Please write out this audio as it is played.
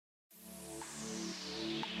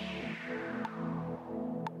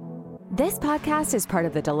This podcast is part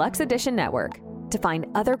of the Deluxe Edition Network. To find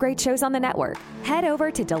other great shows on the network, head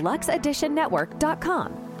over to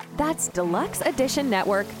deluxeeditionnetwork.com. That's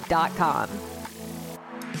deluxeeditionnetwork.com.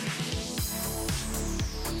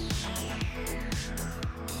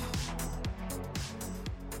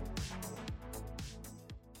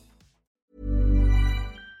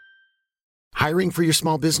 Hiring for your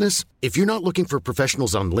small business? If you're not looking for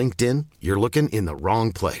professionals on LinkedIn, you're looking in the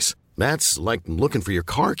wrong place. That's like looking for your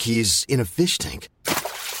car keys in a fish tank.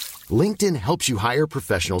 LinkedIn helps you hire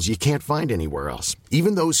professionals you can't find anywhere else,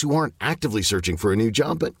 even those who aren't actively searching for a new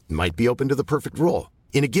job but might be open to the perfect role.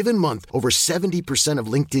 In a given month, over 70% of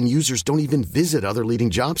LinkedIn users don't even visit other leading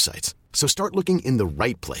job sites. So start looking in the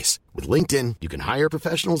right place. With LinkedIn, you can hire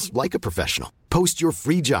professionals like a professional. Post your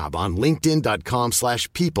free job on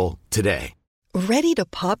linkedin.com/people today. Ready to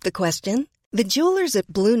pop the question? The jewelers at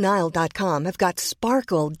BlueNile.com have got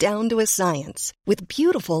sparkle down to a science with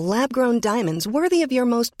beautiful lab-grown diamonds worthy of your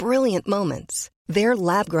most brilliant moments. Their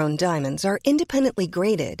lab-grown diamonds are independently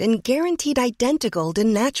graded and guaranteed identical to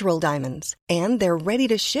natural diamonds, and they're ready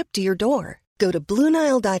to ship to your door. Go to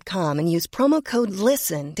BlueNile.com and use promo code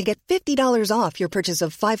LISTEN to get $50 off your purchase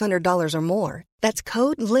of $500 or more. That's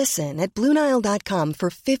code LISTEN at BlueNile.com for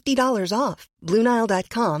 $50 off.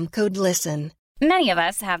 BlueNile.com, code LISTEN. Many of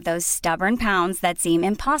us have those stubborn pounds that seem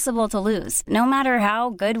impossible to lose, no matter how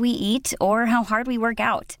good we eat or how hard we work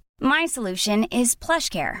out. My solution is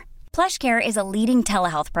PlushCare. PlushCare is a leading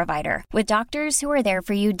telehealth provider with doctors who are there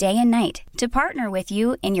for you day and night to partner with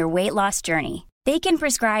you in your weight loss journey. They can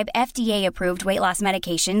prescribe FDA-approved weight loss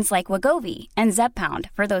medications like Wegovy and Zepbound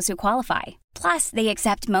for those who qualify. Plus, they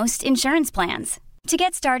accept most insurance plans. To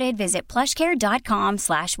get started, visit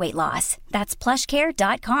plushcare.com/weightloss. That's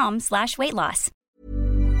plushcare.com/weightloss.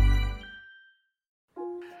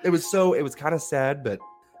 It was kind of sad, but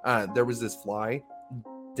there was this fly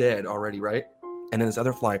dead already, right? And then this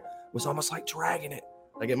other fly was almost like dragging it.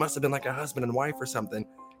 Like it must have been like a husband and wife or something.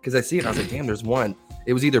 Because I see it and I was like, damn, there's one.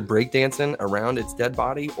 It was either breakdancing around its dead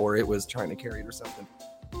body or it was trying to carry it or something.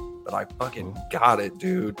 But I fucking got it,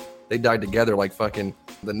 dude. They died together like fucking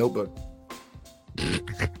The Notebook.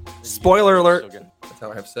 Spoiler alert. That's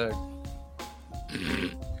how I have sex.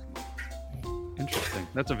 Interesting.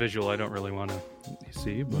 That's a visual I don't really want to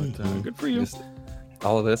see, but good for you. Just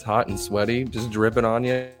all of this hot and sweaty, just dripping on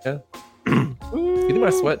you. You think my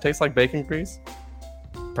sweat tastes like bacon grease?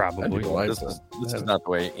 Probably. This is not the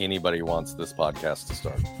way anybody wants this podcast to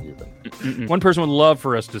start. One person would love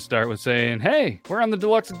for us to start with saying, hey, we're on the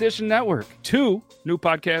Deluxe Edition Network. 2 new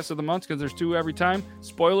podcasts of the month because there's 2 every time.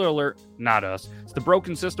 Spoiler alert, not us. It's the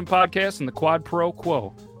Broken System Podcast and the Quad Pro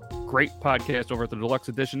Quo. Great podcast over at the Deluxe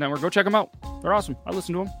Edition Network. Go check them out. They're awesome. I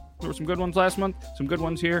listened to them. There were some good ones last month, some good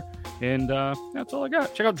ones here. And that's all I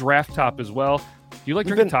got. Check out Draft Top as well. Do you like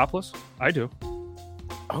drinking topless? I do.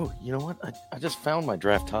 Oh, you know what? I just found my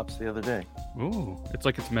Draft Tops the other day. Ooh, it's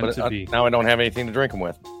like it's meant to be. Now I don't have anything to drink them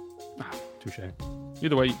with. Touche.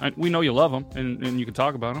 Either way, we know you love them, and you can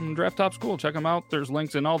talk about them. Draft Top's cool. Check them out. There's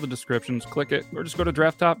links in all the descriptions. Click it, or just go to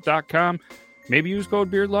drafttop.com. Maybe use code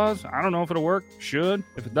BeardLaws. I don't know if it'll work. Should.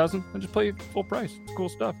 If it doesn't, then just play full price. It's cool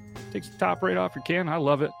stuff. Takes the top right off your can. I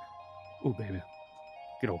love it. Ooh, baby.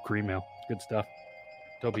 Good old cream ale. Good stuff.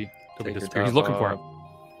 Toby disappeared. He's looking for it.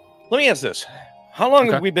 Let me ask this. How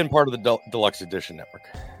long have we been part of the Deluxe Edition Network?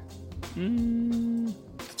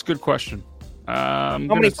 That's a good question. How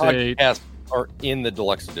many podcasts are in the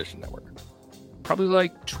Deluxe Edition Network? Probably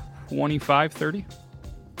like 25, 30.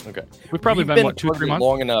 Okay. We've probably been 2-3 months?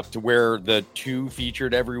 Long enough to where the 2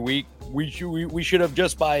 featured every week. We should have,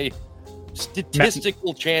 just by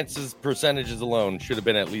statistical chances, percentages alone, should have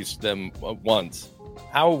been at least them once.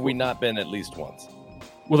 How have we not been at least once?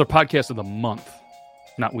 Well, they're podcasts of the month,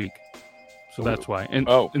 not week. So that's why. And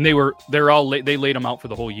they laid them out for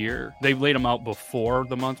the whole year. They laid them out before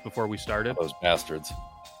the month before we started. Those bastards.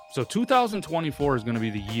 So 2024 is going to be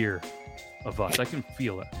the year of us. I can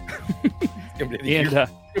feel it. It's going to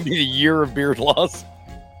be the year of Beard Laws.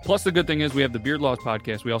 Plus, the good thing is we have the Beard Laws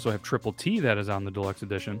podcast. We also have Triple T that is on the Deluxe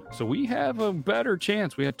Edition. So we have a better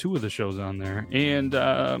chance. We have 2 of the shows on there. And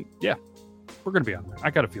we're going to be on there. I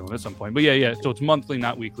got a feeling at some point. But yeah. So it's monthly,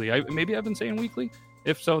 not weekly. Maybe I've been saying weekly.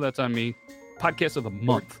 If so, that's on me. Podcast of the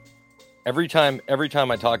month. Every time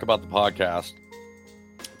I talk about the podcast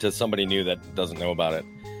to somebody new that doesn't know about it,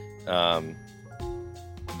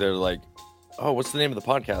 they're like, oh, what's the name of the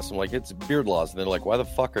podcast? I'm like, it's Beard Laws. And they're like, why the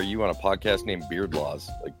fuck are you on a podcast named Beard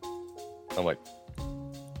Laws? Like, I'm like,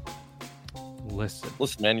 listen,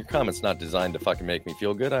 man, your comment's not designed to fucking make me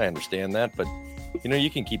feel good. I understand that, but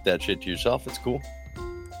you can keep that shit to yourself. It's cool.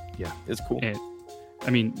 Yeah, it's cool. I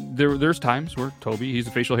mean, there's times where Toby, he's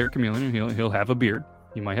a facial hair chameleon, and he'll have a beard.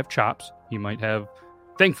 He might have chops. He might have,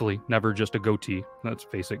 thankfully, never just a goatee. Let's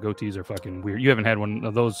face it, goatees are fucking weird. You haven't had one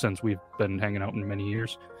of those since we've been hanging out in many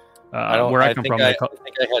years. Where I come from, I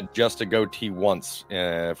think I had just a goatee once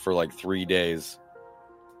for like 3 days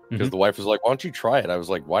because the wife was like, "Why don't you try it?" I was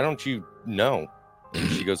like, "Why don't you know?" And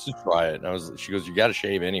she goes, "To try it." And she goes, "You got to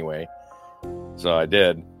shave anyway." So I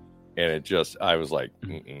did, and I was like,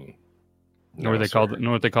 "Mm-mm." Know what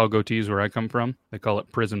they call goatees where I come from? They call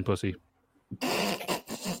it prison pussy.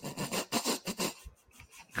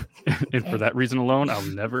 And for that reason alone, I'll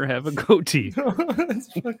never have a goatee.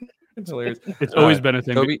 It's hilarious. It's always been a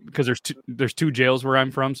thing, Toby, because there's two jails where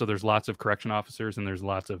I'm from, so there's lots of correction officers and there's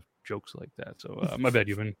lots of jokes like that. So my bad,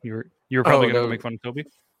 you were probably going to make fun of Toby.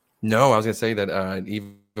 No, I was going to say that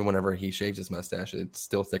even whenever he shaves his mustache, it's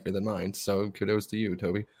still thicker than mine. So kudos to you,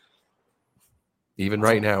 Toby. Even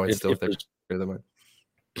right now, it's still thicker than mine.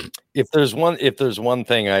 If there's one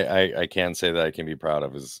thing I can say that I can be proud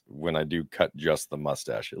of is when I do cut just the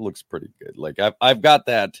mustache. It looks pretty good. Like I've got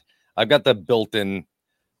the built-in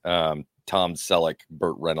Tom Selleck,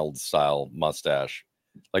 Burt Reynolds style mustache.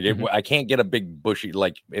 Like I can't get a big bushy.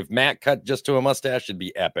 Like if Matt cut just to a mustache, it'd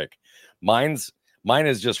be epic. Mine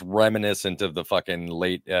is just reminiscent of the fucking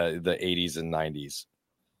late the 80s and 90s.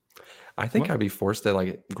 I think I'd be forced to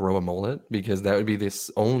like grow a mullet because that would be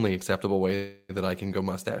this only acceptable way that I can go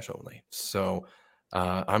mustache only. So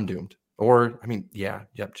I'm doomed. Or I mean,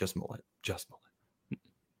 just mullet.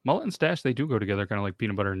 Mullet and stash, they do go together, kind of like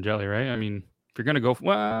peanut butter and jelly, right? I mean, if you're gonna go,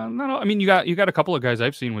 I mean, you got a couple of guys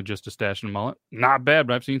I've seen with just a stash and a mullet, not bad.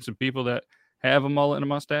 But I've seen some people that have a mullet and a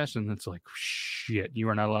mustache, and it's like, shit, you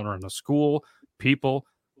are not allowed around the school, people,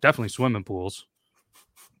 definitely swimming pools.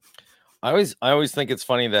 I always think it's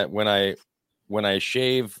funny that when I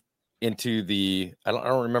shave into the I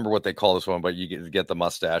don't remember what they call this one, but you get the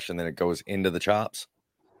mustache and then it goes into the chops.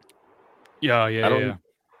 Yeah.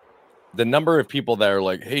 The number of people that are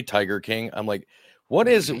like, "Hey, Tiger King," I'm like, what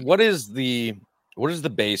is the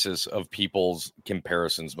basis of people's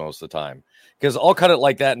comparisons most of the time? Because I'll cut it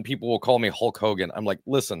like that and people will call me Hulk Hogan. I'm like,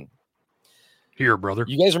 listen. Here, brother.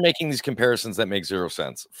 You guys are making these comparisons that make zero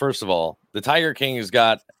sense. First of all, the Tiger King has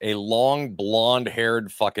got a long blonde-haired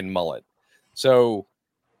fucking mullet. So,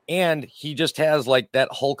 and he just has like that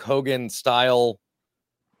Hulk Hogan style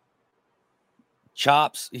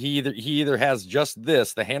chops. He either has just the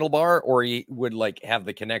handlebar, or he would like have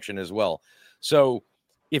the connection as well. So,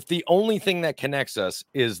 if the only thing that connects us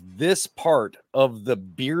is this part of the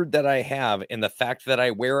beard that I have and the fact that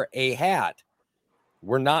I wear a hat,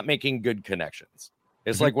 we're not making good connections.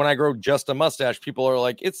 It's like when I grow just a mustache, people are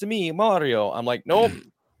like, "It's me, Mario." I'm like, nope,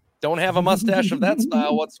 don't have a mustache of that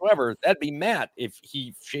style whatsoever. That'd be Matt if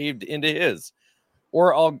he shaved into his.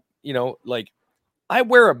 Or I'll, like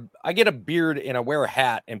I get a beard and I wear a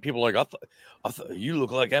hat and people are like, I thought you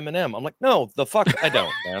look like Eminem. I'm like, no, the fuck I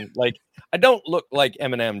don't, man. Like I don't look like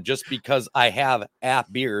Eminem just because I have a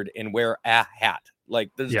beard and wear a hat. Like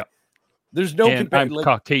there's no I'm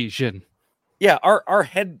Caucasian. Yeah, our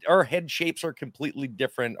head shapes are completely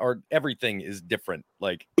different. Everything is different.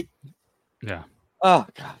 Like, yeah. Oh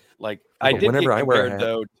god. Like I did get compared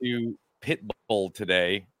though to Pitbull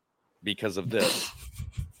today because of this.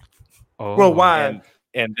 Oh, worldwide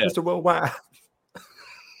and Mr. Worldwide.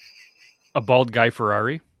 A bald guy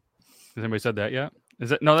Ferrari. Has anybody said that yet?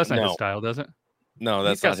 Is it? No, that's not his style, does it? No,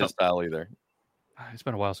 that's not his style either. It's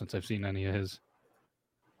been a while since I've seen any of his.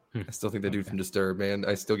 I still think the dude from Disturbed, man.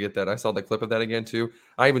 I still get that. I saw the clip of that again too.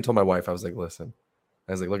 I even told my wife, I was like, listen.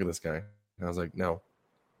 I was like, look at this guy. And I was like, no.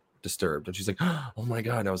 Disturbed. And she's like, oh my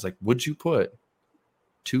God. And I was like, would you put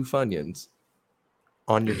 2 Funyuns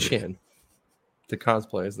on your chin to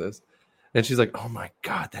cosplay as this? And she's like, oh my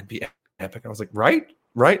God, that'd be epic. I was like, right?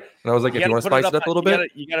 And I was like, if you want to spice it up a little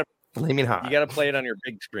bit, you gotta flaming hot. You gotta play it on your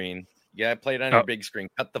big screen. You gotta play it on your big screen,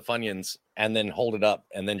 cut the Funyuns, and then hold it up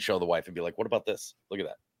and then show the wife and be like, what about this? Look at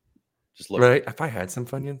that. Just look. Right. If I had some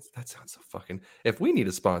Funyuns, that sounds so fucking. If we need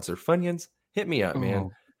a sponsor, Funyuns, hit me up,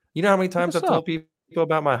 man. You know how many times I've told people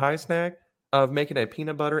about my high snack of making a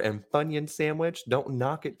peanut butter and Funyun sandwich? Don't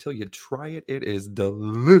knock it till you try it. It is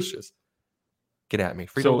delicious. Get at me.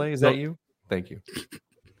 Frito-Lay, is that you? Thank you.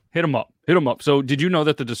 Hit him up. So did you know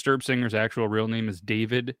that the Disturbed singer's actual real name is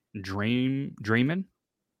David Draymond?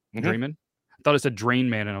 Mm-hmm. Draymond? I thought it said Drain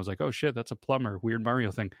Man, and I was like, oh shit, that's a plumber. Weird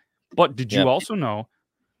Mario thing. But did you also know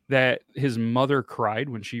that his mother cried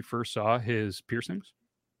when she first saw his piercings?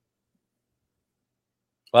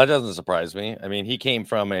 Well, that doesn't surprise me. I mean, he comes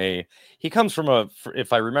from a,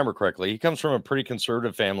 if I remember correctly, he comes from a pretty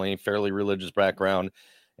conservative family, fairly religious background,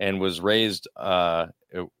 and was raised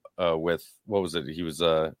with with what was it? He was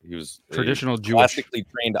a Traditional Jewish. classically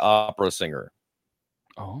trained opera singer.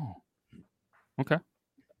 Oh, okay,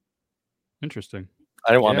 interesting.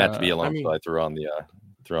 I didn't want Yeah, Matt to be alone, I mean- so I threw on the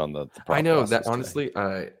I know process that today. honestly,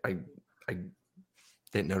 I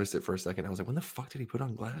didn't notice it for a second. I was like, when the fuck did he put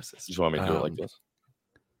on glasses? You just want me to do it like Um, this?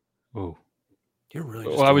 Oh, You're really.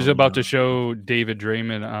 well, I was about to show David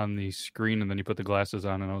Draymond on the screen, and then he put the glasses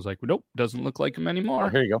on, and I was like, nope, doesn't look like him Oh, anymore.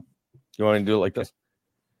 here you go. You want me to do it like this?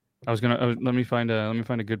 I was gonna let me find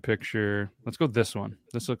a good picture. Let's go this one.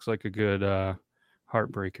 This looks like a good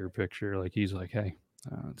heartbreaker picture. Like he's like, hey,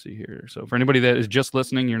 let's see here. So for anybody that is just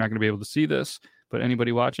listening, you're not going to be able to see this, but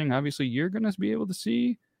anybody watching, obviously, you're going to be able to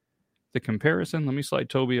see the comparison. Let me slide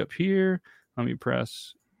Toby up here. Let me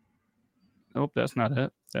press. Nope, that's not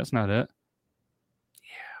it. That's not it.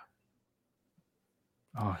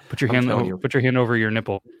 Yeah. Oh, put your I'm hand. telling you. Put your hand over your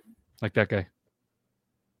nipple, like that guy.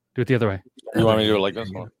 Do it the other way. You want me to do it like this?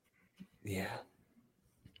 One? Yeah.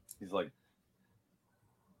 He's like,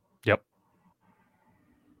 Yep.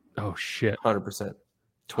 Oh shit. 100%.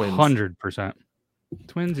 Twins. 100%.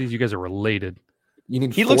 Twinsies, you guys are related. You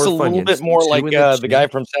need. he looks a 4 little Funyuns, bit more 2 like in the chin. guy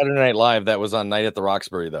from Saturday Night Live that was on Night at the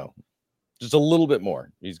Roxbury, though. Just a little bit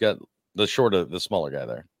more. He's got the smaller guy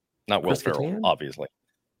there. Not Will Chris Ferrell, Kattan? obviously.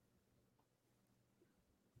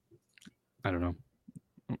 I don't know.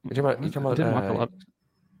 You're talking about, I didn't watch a lot.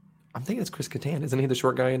 I'm thinking it's Chris Kattan. Isn't he the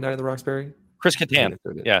short guy in Night of the Roxbury? Chris Kattan.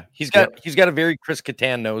 Yeah, he's got a very Chris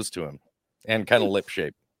Kattan nose to him, and kind of lip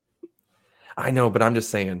shape. I know, but I'm just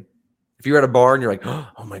saying, if you're at a bar and you're like, oh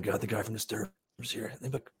my god, the guy from Disturbed is here,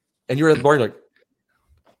 and you're at the bar, you're like,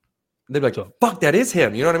 they'd be like, fuck, that is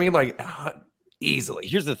him. You know what I mean? Like, easily.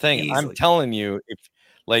 Here's the thing. I'm telling you, if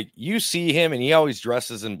like you see him and he always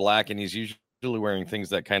dresses in black and he's usually wearing things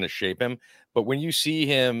that kind of shape him. But when you see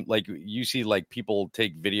him, like you see like people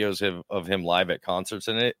take videos of him live at concerts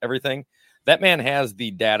and everything, that man has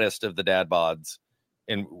the daddest of the dad bods.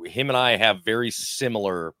 And him and I have very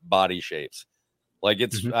similar body shapes. Like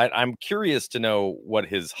it's, I'm curious to know what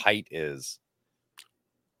his height is.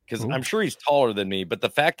 Because I'm sure he's taller than me, but the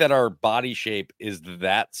fact that our body shape is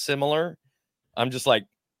that similar, I'm just like,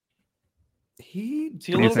 He's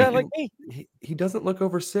a little guy like me. He doesn't look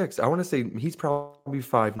over 6. I want to say he's probably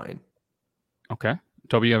 5'9". Okay.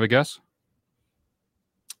 Toby, you have a guess?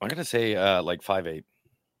 I'm going to say like 5'8".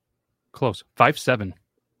 Close. 5'7".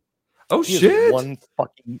 Oh, He shit. is 1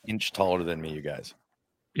 fucking inch taller than me, you guys.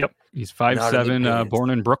 Yep. He's 5'7",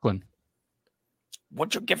 born in Brooklyn.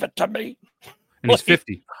 Would you give it to me? And he's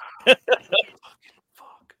 50.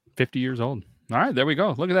 50 years old. All right, there we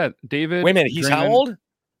go. Look at that. David. Wait a minute. He's how old?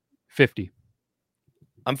 50.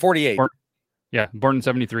 I'm 48. Born in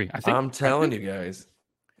 73. I think. I'm telling you guys.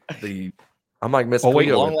 I'm like Miss wait,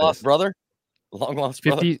 Cleo long with lost this. brother? Long lost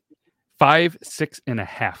brother? 55,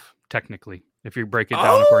 6.5, technically, if you break it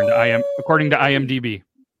down according to IMDb.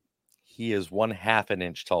 He is 1/2 an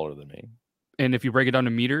inch taller than me. And if you break it down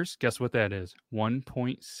to meters, guess what that is?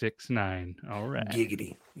 1.69. All right.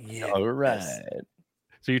 Giggity. Yeah. All right.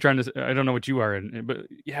 So you're trying to, I don't know what you are, but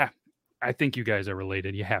yeah, I think you guys are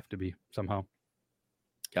related. You have to be somehow.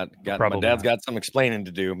 My Probably dad's not. got some explaining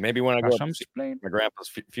to do. Maybe when I go up to see Explain. my grandpa's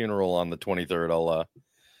funeral on the 23rd, I'll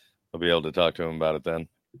be able to talk to him about it then.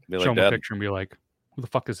 Be Show like, him a Dad, picture and be like, who the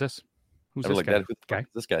fuck is this? Who's I'll be this like, guy? Dad, who the fuck is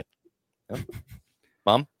this guy? Yeah.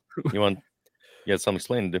 Mom, you got some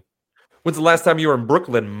explaining to do. When's the last time you were in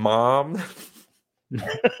Brooklyn, Mom?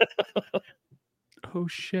 Oh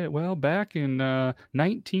shit! Well, back in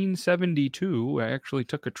 1972, I actually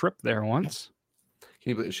took a trip there once.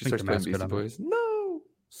 Can you believe she I think starts the playing mask Beastie fit on Boys? No,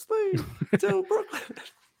 sleep till Brooklyn.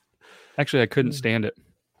 Actually, I couldn't stand it.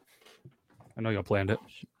 I know y'all planned it.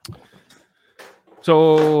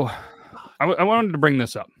 So I wanted to bring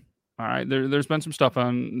this up. All right, there's been some stuff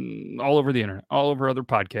on all over the internet, all over other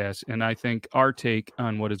podcasts, and I think our take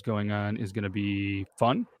on what is going on is going to be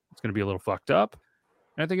fun. It's going to be a little fucked up,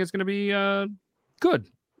 and I think it's going to be good.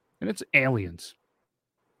 And it's aliens.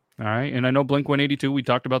 All right, and I know Blink-182. We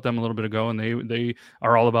talked about them a little bit ago, and they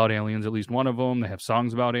are all about aliens. At least one of them. They have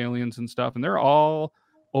songs about aliens and stuff, and they're all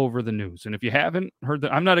over the news. And if you haven't heard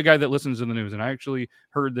that, I'm not a guy that listens to the news, and I actually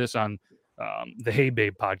heard this on the Hey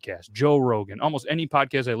Babe podcast, Joe Rogan, almost any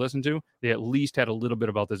podcast I listen to, they at least had a little bit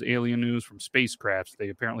about this alien news from spacecrafts. They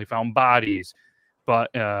apparently found bodies, but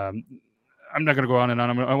I'm not going to go on and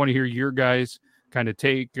on. I want to hear your guys kind of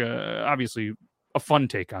take, obviously, a fun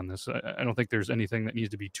take on this. I don't think there's anything that needs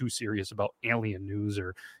to be too serious about alien news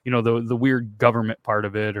or, the weird government part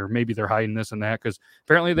of it, or maybe they're hiding this and that, because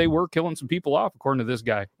apparently they were killing some people off, according to this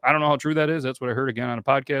guy. I don't know how true that is. That's what I heard again on a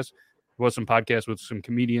podcast. There was some podcasts with some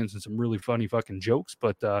comedians and some really funny fucking jokes,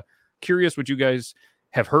 but curious what you guys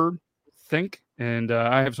have heard, think, and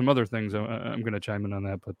I have some other things I'm going to chime in on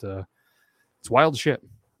that, but it's wild shit.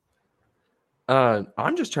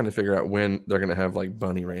 I'm just trying to figure out when they're gonna have like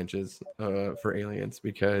bunny ranches for aliens,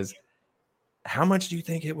 because how much do you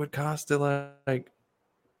think it would cost to like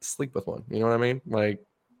sleep with one? You know what I mean? Like,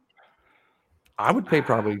 I would pay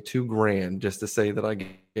probably $2,000 just to say that I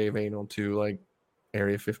gave anal to like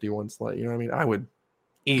Area 51 slut. You know what I mean? I would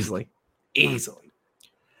easily.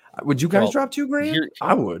 Would you guys drop $2,000?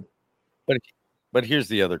 I would. But here's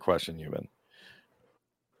the other question, Euban.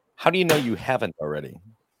 How do you know you haven't already?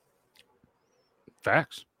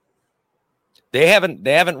 Facts. They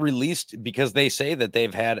haven't released, because they say that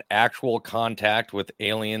they've had actual contact with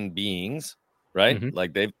alien beings, right? Mm-hmm.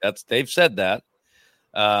 Like they've said that.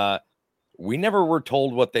 We never were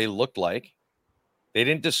told what they looked like. They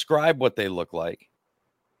didn't describe what they look like.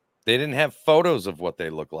 They didn't have photos of what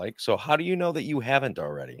they look like. So how do you know that you haven't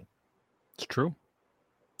already? It's true.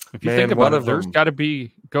 If you think about it, there's got to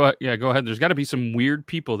be go ahead. There's got to be some weird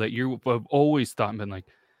people that you have always thought and been like,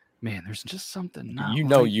 man, there's just something.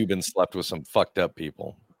 You've been slept with some fucked up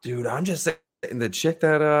people, dude. I'm just saying, the chick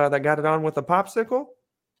that got it on with the popsicle.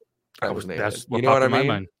 That's what, you know what I mean?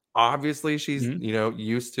 Mind. Obviously, she's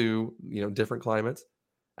used to different climates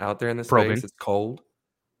out there in the space. It's cold,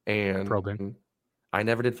 and probing. I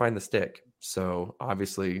never did find the stick, so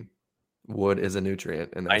obviously, wood is a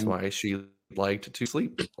nutrient, and that's why she liked to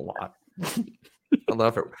sleep a lot. I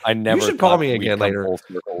love her. You should call me again later.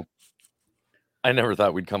 I never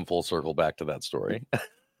thought we'd come full circle back to that story.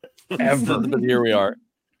 Ever. But here we are.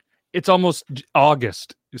 It's almost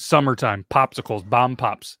August, summertime, popsicles, bomb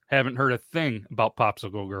pops. Haven't heard a thing about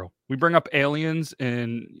Popsicle Girl. We bring up aliens,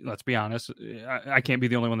 and let's be honest, I can't be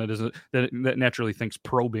the only one that naturally thinks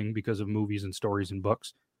probing because of movies and stories and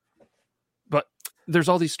books. But there's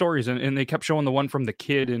all these stories, and they kept showing the one from the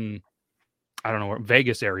kid in, I don't know,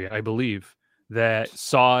 Vegas area, I believe, that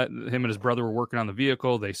saw him and his brother were working on the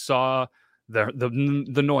vehicle. They saw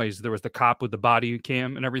the noise. There was the cop with the body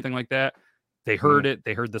cam and everything like that. They heard it.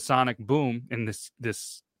 They heard the sonic boom. And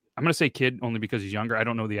this I'm going to say kid only because he's younger. I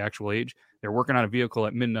don't know the actual age. They're working on a vehicle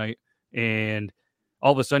at midnight. And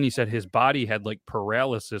all of a sudden he said his body had like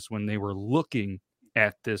paralysis when they were looking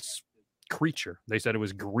at this creature. They said it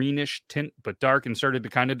was greenish tint, but dark, and started to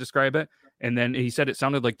kind of describe it. And then he said it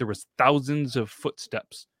sounded like there was thousands of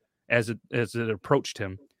footsteps as it approached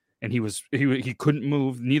him. And he couldn't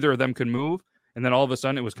move. Neither of them could move. And then all of a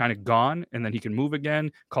sudden it was kind of gone. And then he can move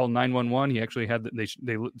again, called 911. He actually had, they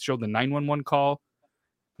showed the 911 call.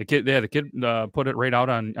 The kid put it right out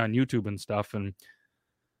on YouTube and stuff. And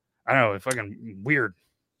I don't know, fucking weird.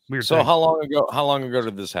 So thing. How long ago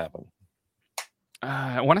did this happen?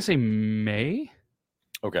 I want to say May.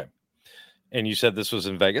 Okay. And you said this was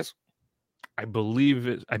in Vegas? I believe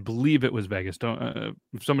it was Vegas. Don't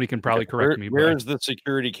somebody can probably correct me. Where's the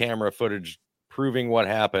security camera footage proving what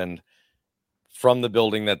happened from the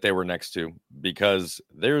building that they were next to? Because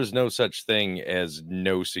there is no such thing as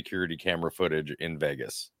no security camera footage in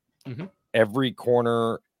Vegas. Mm-hmm. Every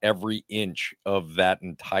corner, every inch of that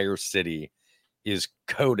entire city is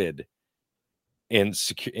coated in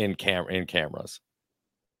cameras.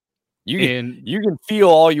 You can feel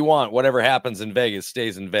all you want. Whatever happens in Vegas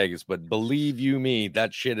stays in Vegas. But believe you me,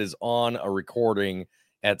 that shit is on a recording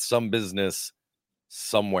at some business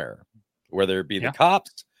somewhere, whether it be the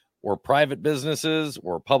cops or private businesses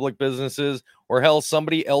or public businesses, or hell,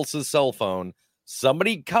 somebody else's cell phone.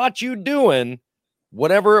 Somebody caught you doing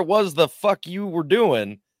whatever it was the fuck you were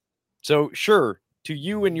doing. So sure, to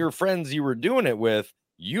you and your friends you were doing it with,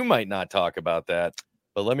 you might not talk about that.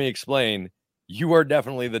 But let me explain. You are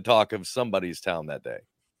definitely the talk of somebody's town that day.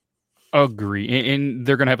 Agree. And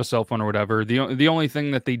they're going to have a cell phone or whatever. The only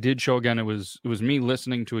thing that they did show, again, it was me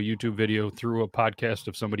listening to a YouTube video through a podcast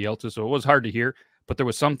of somebody else's. So it was hard to hear, but there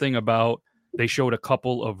was something about, they showed a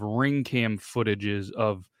couple of ring cam footages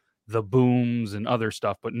of the booms and other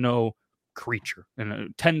stuff, but no creature. And a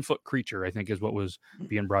 10-foot creature, I think, is what was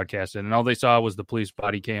being broadcasted. And all they saw was the police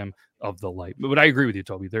body cam of the light. But I agree with you,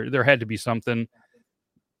 Toby. There had to be something.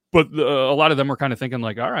 But a lot of them were kind of thinking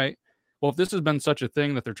like, all right, well, if this has been such a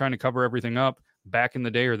thing that they're trying to cover everything up back in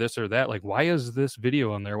the day or this or that, like, why is this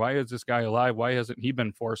video on there? Why is this guy alive? Why hasn't he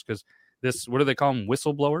been forced? Because this, what do they call them?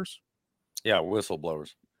 Whistleblowers? Yeah, whistleblowers.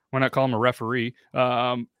 Why not call him a referee?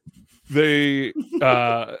 They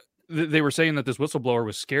were saying that this whistleblower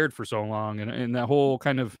was scared for so long. And that whole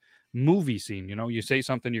kind of movie scene, you know, you say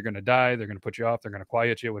something, you're going to die. They're going to put you off. They're going to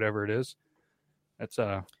quiet you, whatever it is. That's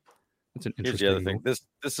an interesting. Here's the other thing.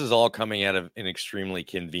 This is all coming out of an extremely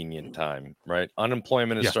convenient time, right?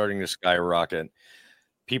 Unemployment is starting to skyrocket.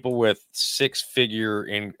 people with 6-figure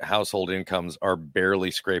in household incomes are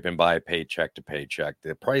barely scraping by paycheck to paycheck.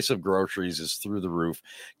 The price of groceries is through the roof.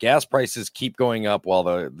 Gas prices keep going up while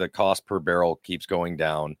the cost per barrel keeps going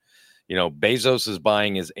down. You know, Bezos is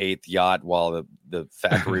buying his 8th yacht while the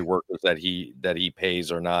factory workers that he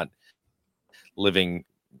pays are not living,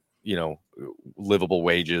 you know, livable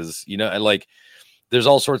wages. You know, and like there's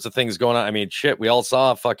all sorts of things going on. I mean, shit, we all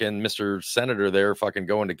saw fucking Mr. Senator there fucking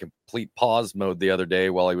go into complete pause mode the other day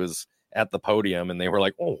while he was at the podium, and they were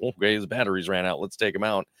like, oh, okay, his batteries ran out. Let's take him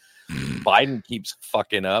out. Biden keeps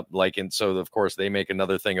fucking up. Like, and so of course they make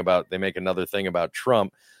another thing about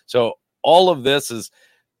Trump. So all of this is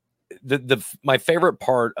my favorite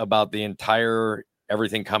part about the entire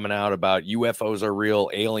everything coming out about UFOs are real,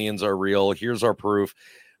 aliens are real. Here's our proof.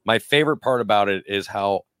 My favorite part about it is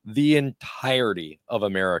how the entirety of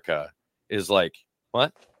America is like,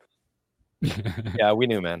 what? Yeah, we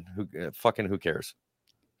knew, man. Who cares?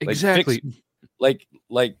 Exactly. Like,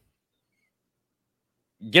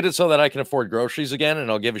 get it so that I can afford groceries again, and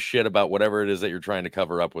I'll give a shit about whatever it is that you're trying to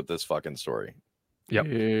cover up with this fucking story. Yep.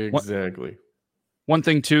 Exactly. One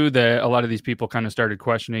thing too that a lot of these people kind of started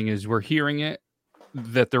questioning is we're hearing it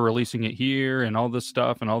that they're releasing it here and all this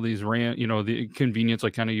stuff and all these the convenience,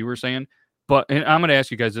 like kind of you were saying. But and I'm going to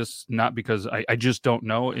ask you guys this, not because I just don't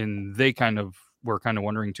know. And they were kind of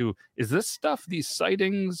wondering too, is this stuff, these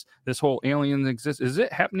sightings, this whole alien exists, is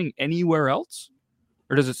it happening anywhere else?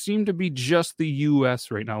 Or does it seem to be just the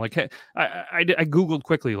U.S. right now? Like I Googled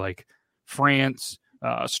quickly, like France,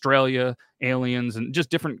 Australia, aliens, and just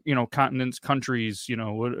different, continents, countries,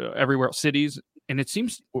 everywhere, cities. And it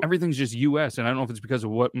seems everything's just U.S. And I don't know if it's because of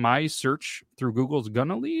what my search through Google is going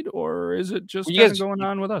to lead, or is it just kind of going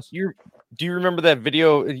on with us? Do you remember that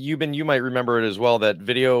video? You might remember it as well. That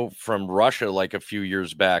video from Russia, like a few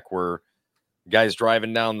years back, where guys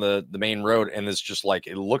driving down the main road, and it's just like,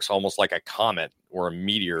 it looks almost like a comet or a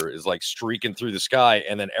meteor is like streaking through the sky,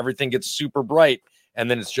 and then everything gets super bright,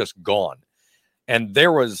 and then it's just gone. And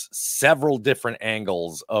there was several different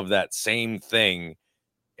angles of that same thing,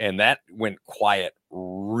 and that went quiet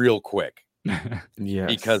real quick. Yes.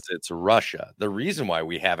 Because it's Russia. The reason why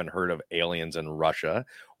we haven't heard of aliens in Russia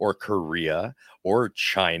or Korea or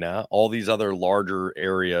China, all these other larger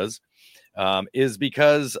areas, is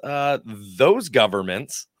because those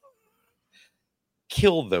governments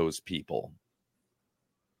kill those people.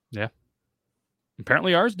 Yeah.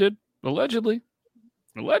 Apparently ours did. Allegedly.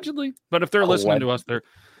 But if they're listening to us,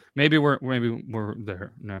 maybe we're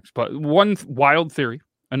there next. But one wild theory,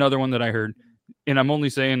 another one that I heard, and I'm only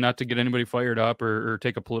saying not to get anybody fired up or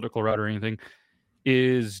take a political route or anything,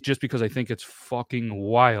 is just because I think it's fucking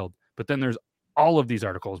wild. But then there's all of these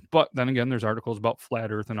articles. But then again, there's articles about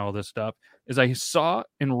flat earth and all this stuff. Is I saw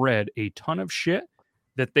and read a ton of shit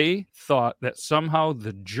that they thought that somehow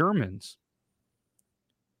the Germans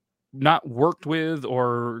not worked with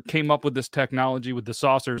or came up with this technology with the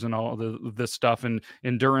saucers and all this stuff. And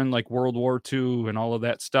during like World War II and all of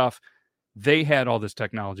that stuff, they had all this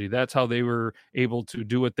technology. That's how they were able to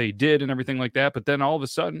do what they did and everything like that. But then all of a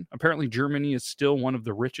sudden, apparently Germany is still one of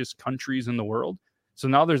the richest countries in the world. So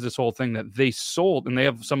now there's this whole thing that they sold, and they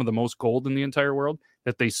have some of the most gold in the entire world,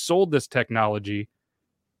 that they sold this technology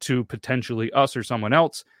to potentially us or someone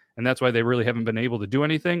else. And that's why they really haven't been able to do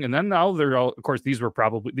anything. And then now they're all, of course, these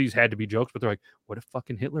had to be jokes, but they're like, what if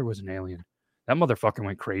fucking Hitler was an alien? That motherfucker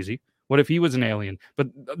went crazy. What if he was an alien? But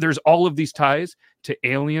there's all of these ties to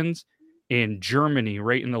aliens in Germany,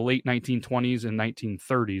 right in the late 1920s and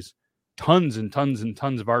 1930s. Tons and tons and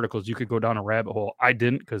tons of articles. You could go down a rabbit hole. I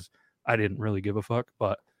didn't, because I didn't really give a fuck,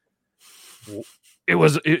 but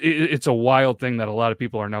it's a wild thing that a lot of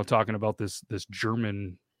people are now talking about this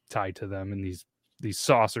German tie to them and these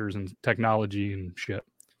saucers and technology and shit.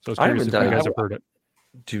 So it's curious if you guys have heard it.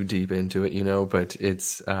 Too deep into it, but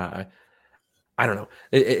it's I don't know.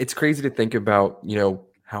 It's crazy to think about,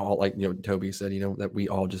 how, like, Toby said, that we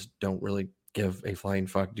all just don't really give a flying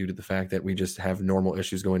fuck due to the fact that we just have normal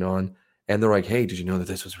issues going on. And they're like, hey, did you know that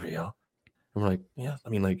this was real? And we're like, yeah, I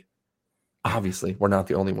mean, like, obviously we're not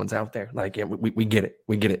the only ones out there. Like, yeah, we get it.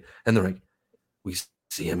 We get it. And they're like, we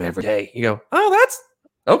see him every day. You go, oh, that's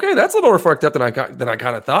okay. That's a little more fucked up than I kind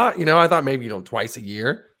of thought. I thought maybe, twice a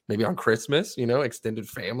year, maybe on Christmas, extended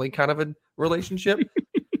family kind of a relationship.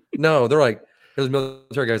 No, they're like, there's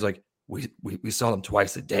military guys like, we saw them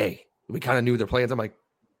twice a day. We kind of knew their plans. I'm like,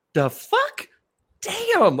 the fuck?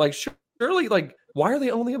 Damn. Like, surely, like, why are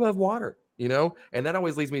they only above water? And that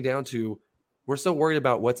always leads me down to, we're so worried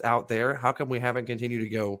about what's out there. How come we haven't continued to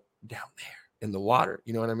go down there in the water?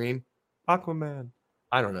 You know what I mean? Aquaman.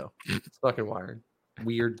 I don't know. It's fucking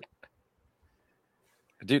weird.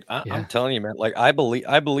 Dude, Yeah. I'm telling you, man. Like I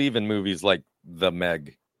believe in movies like The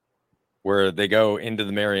Meg, where they go into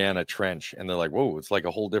the Mariana Trench and they're like, "Whoa, it's like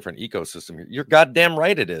a whole different ecosystem here." You're goddamn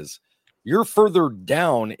right, it is. You're further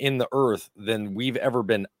down in the earth than we've ever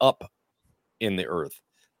been up in the earth.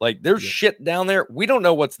 Like there's shit down there. We don't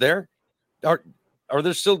know what's there. Are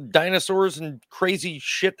there still dinosaurs and crazy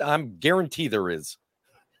shit? I'm guarantee there is.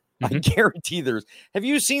 I guarantee there's. Have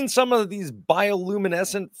you seen some of these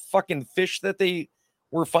bioluminescent fucking fish that they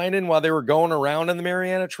were finding while they were going around in the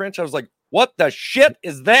Mariana Trench? I was like, what the shit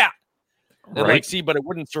is that? And like, see, but it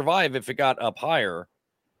wouldn't survive if it got up higher.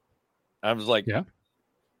 I was like, yeah.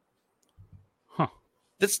 Huh.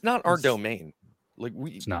 That's not our domain. Like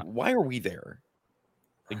It's not. Why are we there?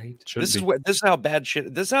 Like, Shouldn't this is how bad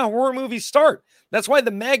shit. This is how horror movies start. That's why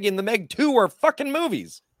the Meg and the Meg 2 are fucking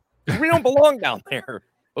movies. We don't belong down there,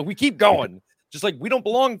 but we keep going. Just like we don't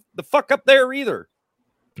belong the fuck up there either.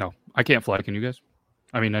 No, I can't fly. Can you guys?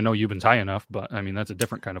 I mean, I know you've been high enough, but I mean that's a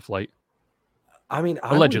different kind of flight. I mean,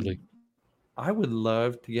 Allegedly. I would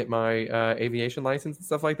love to get my aviation license and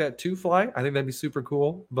stuff like that to fly. I think that'd be super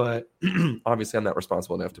cool, but obviously I'm not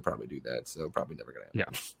responsible enough to probably do that, so probably never gonna happen. Yeah.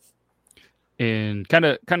 And kind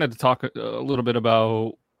of to talk a little bit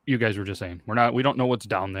about, you guys were just saying, we don't know what's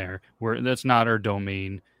down there. That's not our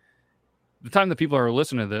domain. The time that people are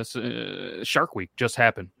listening to this, Shark Week just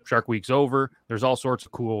happened. Shark Week's over. There's all sorts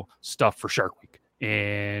of cool stuff for Shark Week.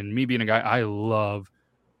 And me being a guy, I love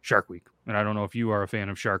Shark Week. And I don't know if you are a fan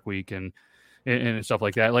of Shark Week and stuff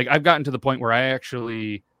like that. Like I've gotten to the point where I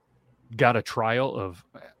actually got a trial of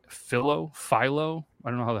Philo. I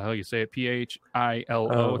don't know how the hell you say it.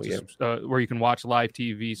 PHILO. Where you can watch live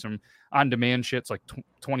TV, some on-demand shit's like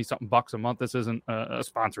 20 something bucks a month. This isn't a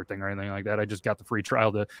sponsored thing or anything like that. I just got the free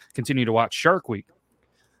trial to continue to watch Shark Week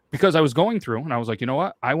because I was going through and I was like, you know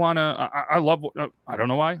what? I love, I don't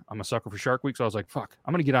know why. I'm a sucker for Shark Week. So I was like, fuck,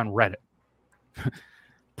 I'm going to get on Reddit.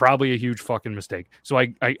 Probably a huge fucking mistake. So I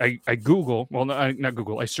Google, well, not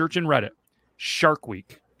Google. I search in Reddit, Shark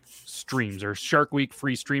Week streams or Shark Week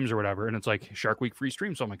free streams or whatever. And it's like Shark Week free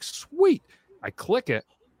stream. So I'm like, sweet. I click it.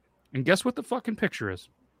 And guess what the fucking picture is?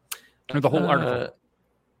 Or the whole article.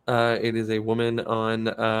 It is a woman on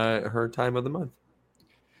her time of the month.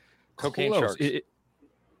 Cocaine Close. sharks.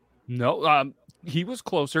 No, he was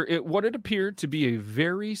closer. What it appeared to be a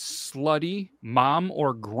very slutty mom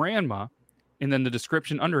or grandma. And then the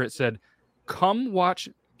description under it said, come watch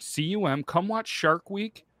Shark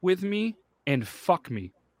Week with me and fuck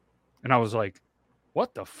me. And I was like,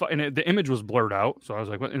 what the fuck? And the image was blurred out. So I was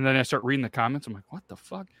like, what? And then I start reading the comments. I'm like, what the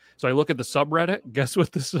fuck? So I look at the subreddit. Guess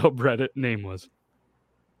what the subreddit name was?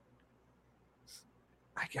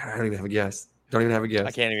 I don't even have a guess. Don't even have a guess.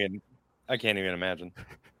 I can't even imagine.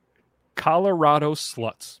 Colorado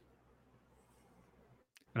sluts.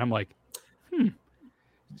 And I'm like,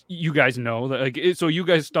 you guys know that, like, so you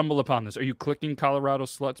guys stumble upon this. Are you clicking Colorado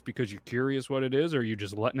sluts because you're curious what it is, or are you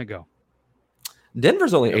just letting it go?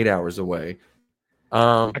 Denver's only 8 hours away.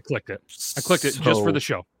 I clicked it just for the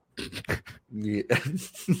show. Yeah.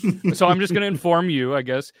 So I'm just going to inform you, I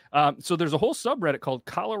guess. So there's a whole subreddit called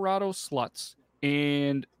Colorado Sluts,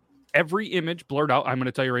 and every image blurred out. I'm going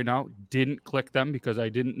to tell you right now, didn't click them because I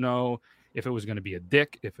didn't know if it was going to be a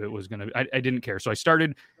dick, if it was going to. I didn't care. So I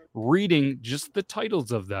started reading just the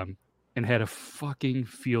titles of them and had a fucking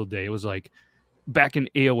field day. It was like back in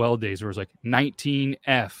AOL days, where it was like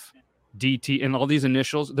 19F. DT and all these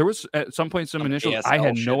initials. There was at some point some initials. ASL I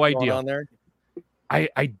had no idea. On there.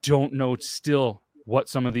 I don't know still what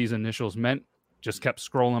some of these initials meant. Just kept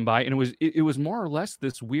scrolling by, and it was more or less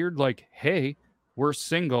this weird like, hey, we're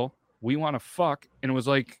single, we want to fuck, and it was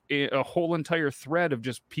like a whole entire thread of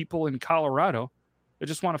just people in Colorado that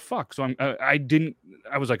just want to fuck. So I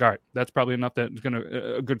was like, all right, that's probably enough. That's gonna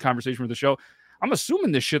a good conversation for the show. I'm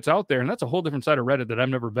assuming this shit's out there, and that's a whole different side of Reddit that I've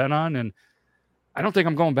never been on, and I don't think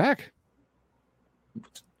I'm going back.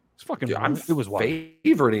 It's fucking. Dude, it was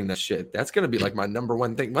favoriting this shit. That's gonna be like my number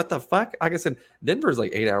one thing. What the fuck? Like I said, Denver's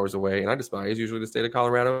like 8 hours away, and I despise usually the state of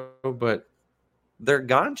Colorado, but their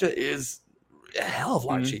ganja is a hell of a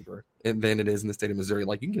lot cheaper than it is in the state of Missouri.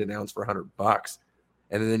 Like you can get an ounce for $100,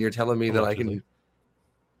 and then you're telling me that I can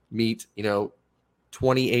meet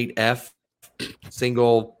 28F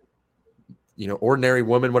single, ordinary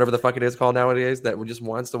woman, whatever the fuck it is called nowadays, that just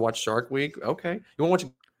wants to watch Shark Week. Okay, you want to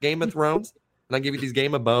watch Game of Thrones? And I give you these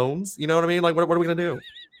Game of Bones. You know what I mean? Like, what are we gonna do?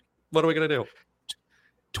 What are we gonna do?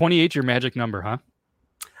 28, your magic number, huh?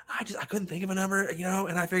 I couldn't think of a number,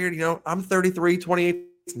 and I figured, I'm 33, 28.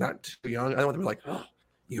 It's not too young. I don't want to be like, oh,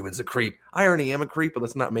 Ewan's a creep. I already am a creep, but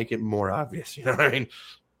let's not make it more obvious. You know what I mean?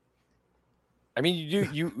 I mean,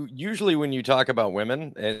 you usually when you talk about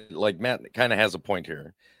women, and like Matt kind of has a point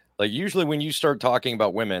here. Like usually when you start talking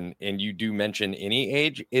about women and you do mention any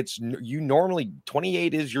age, you normally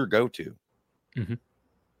 28 is your go-to. Mm-hmm.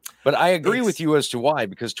 But I agree with you as to why,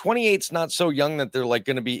 because 28's not so young that they're like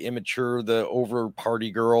going to be immature, the over party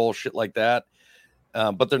girl, shit like that.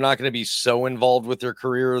 But they're not going to be so involved with their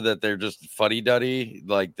career that they're just fuddy-duddy.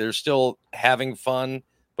 Like they're still having fun,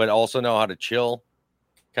 but also know how to chill.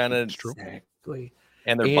 Kind of true. Exactly.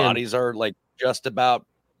 And their bodies are like just about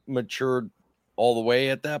matured all the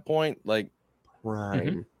way at that point. Like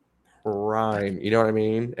prime. You know what I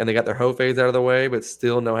mean? And they got their hoe phase out of the way, but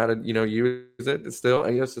still know how to, use it. It's still,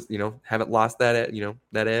 I guess, just, haven't lost that,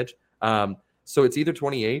 that edge. So it's either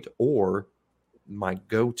 28 or my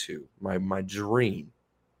go-to, my dream.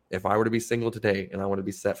 If I were to be single today and I want to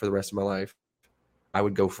be set for the rest of my life, I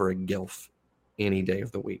would go for a GILF any day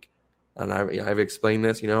of the week. And I've explained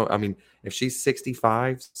this, I mean, if she's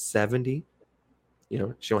 65, 70, she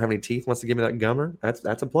don't have any teeth, wants to give me that gummer,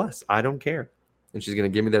 that's a plus. I don't care. And she's going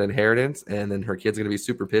to give me that inheritance, and then her kid's going to be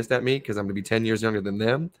super pissed at me because I'm going to be 10 years younger than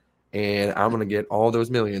them, and I'm going to get all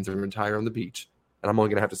those millions and retire on the beach. And I'm only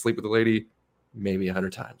going to have to sleep with the lady maybe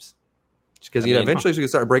 100 times. Because, eventually she's going to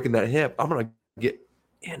start breaking that hip. I'm going to get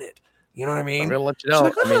in it. You know what I mean? I'm going to let you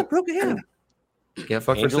know. She's like, broke a hip. Can't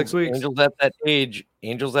fuck for 6 weeks. Angel's at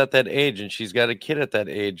that age, and she's got a kid at that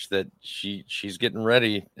age that she's getting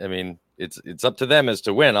ready. I mean, it's up to them as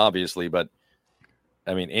to when, obviously, but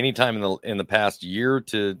I mean, anytime in the past year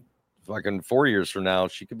to fucking 4 years from now,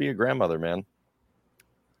 she could be a grandmother, man.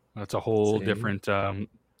 That's a whole different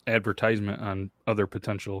advertisement on other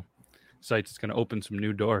potential sites. It's going to open some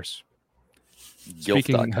new doors.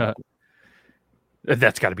 Speaking,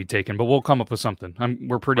 that's got to be taken, but we'll come up with something.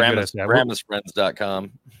 We're pretty good at that.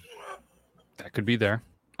 Grandmasfriends.com. That could be there.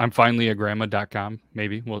 I'm finally a grandma.com.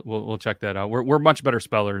 Maybe we'll check that out. We're much better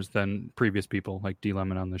spellers than previous people like D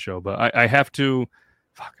Lemon on the show, but I have to.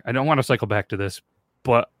 I don't want to cycle back to this,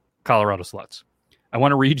 but Colorado Sluts. I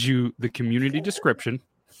want to read you the community description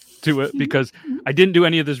to it because I didn't do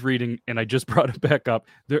any of this reading and I just brought it back up.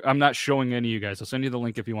 I'm not showing any of you guys. I'll send you the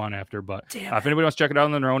link if you want after, but if anybody wants to check it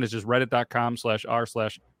out on their own, it's just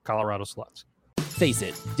reddit.com/r/Colorado Sluts. Face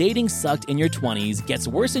it, dating sucked in your 20s, gets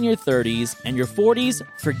worse in your 30s, and your 40s,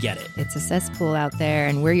 forget it. It's a cesspool out there,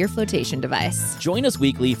 and we're your flotation device. Join us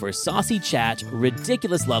weekly for saucy chat,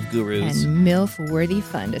 ridiculous love gurus, and MILF-worthy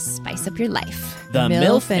fun to spice up your life. The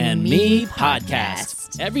MILF and Me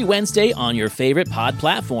Podcast. Every Wednesday on your favorite pod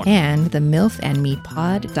platform. And the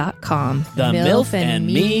MILFandMePod.com. The MILF and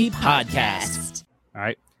Me Podcast. All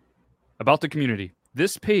right. About the community.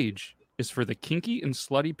 This page is for the kinky and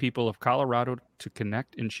slutty people of Colorado to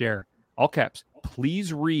connect and share. All caps.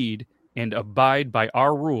 Please read and abide by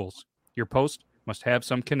our rules. Your post must have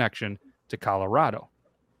some connection to Colorado.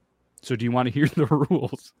 So do you want to hear the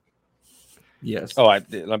rules? Yes. Oh,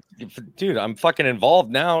 dude, I'm fucking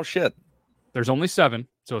involved now. Shit. There's only 7,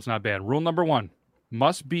 so it's not bad. Rule number 1,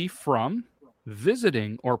 must be from,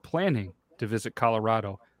 visiting, or planning to visit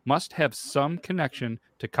Colorado. Must have some connection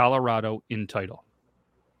to Colorado in title.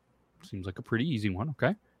 Seems like a pretty easy one,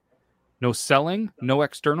 okay? No selling, no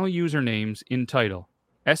external usernames in title.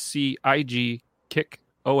 SCIG, kick,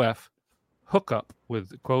 OF, hookup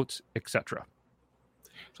with quotes, etc.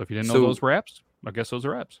 So if you didn't know those were apps, I guess those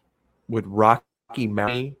are apps. Would Rocky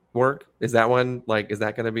Mountain work? Is that one, is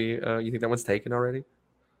that going to be, you think that one's taken already?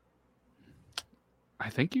 I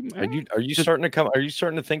think you are you starting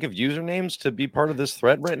to think of usernames to be part of this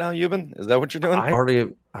thread right now, Euban? Is that what you're doing?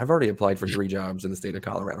 I've already applied for 3 jobs in the state of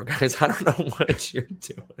Colorado, guys. I don't know what you're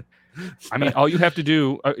doing. I mean, all you have to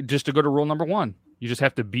do just to go to rule number 1, you just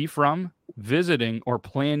have to be from, visiting, or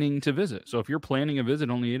planning to visit. So if you're planning a visit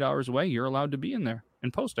only 8 hours away, you're allowed to be in there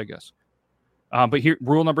and post, I guess. But here,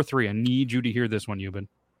 rule number 3, I need you to hear this one, Euban.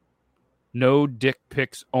 No dick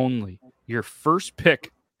pics only. Your first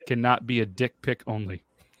pic cannot be a dick pic only.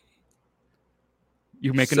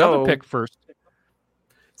 You make another pic first.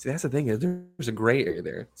 See, that's the thing is there's a gray area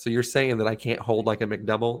there. So you're saying that I can't hold like a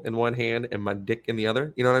McDouble in one hand and my dick in the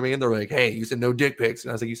other? You know what I mean? They're like, hey, you said no dick pics. And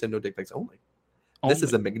I was like, you said no dick pics only. This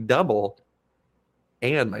is a McDouble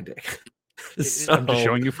and my dick. So I'm just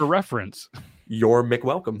showing you for reference. You're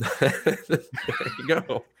McWelcome. There you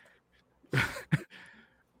go.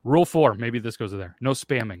 Rule 4, maybe this goes there. No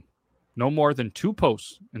spamming. No more than 2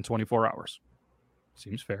 posts in 24 hours.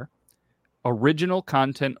 Seems fair. Original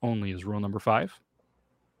content only is rule number 5.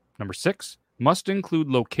 Number 6, must include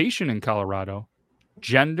location in Colorado,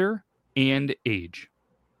 gender, and age.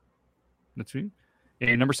 That's me.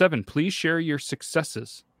 And number 7, please share your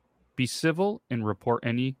successes. Be civil and report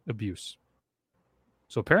any abuse.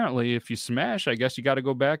 So apparently, if you smash, I guess you got to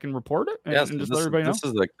go back and report it and, Yes, and just let everybody know.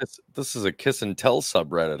 This is a kiss and tell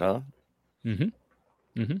subreddit, huh?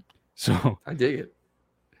 So I dig it.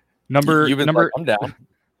 number. I'm down.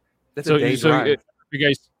 That's So, a day's so ride.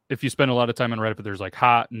 if you spend a lot of time on Reddit, there's like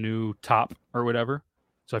hot, new, top, or whatever.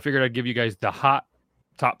 So I figured I'd give you guys the hot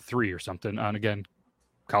top 3 or something on, again,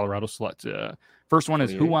 Colorado sluts. First one is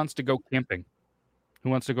 28. Who Wants to Go Camping? Who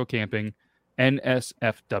Wants to Go Camping?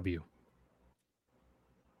 NSFW.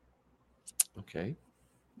 Okay.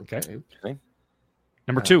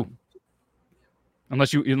 Number 2.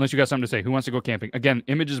 Unless you got something to say. Who Wants to Go Camping? Again,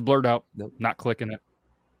 image is blurred out. Nope. Not clicking it.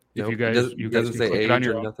 If Nope. you guys doesn't can say click age it on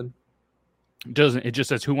your or own. nothing. It doesn't. It just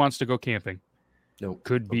says Who Wants to Go Camping. Nope.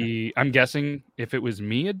 Could be. I'm guessing if it was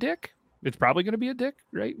me, a dick. It's probably going to be a dick,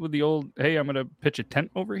 right? With the old, hey, I'm going to pitch a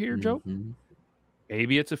tent over here, Joe. Mhm.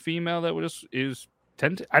 Maybe it's a female that is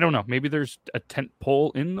tent. I don't know. Maybe there's a tent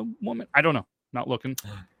pole in the woman. I don't know. Not looking.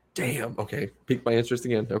 Damn. Okay. Piqued my interest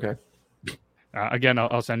again. Okay. Again,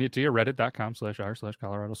 I'll send it to you.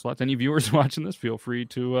 Reddit.com/r/Colorado Sluts. Any viewers watching this, feel free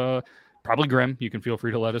to, probably Grim, you can feel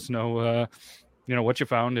free to let us know, what you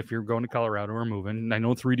found if you're going to Colorado or moving. I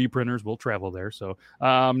know 3D printers will travel there. So,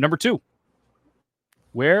 number 2,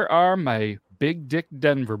 where are my big dick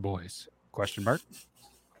Denver boys? Question mark.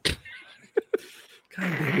 God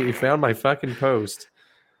damn it, you found my fucking post.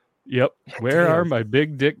 Yep. Where damn. are my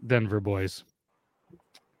big dick Denver boys?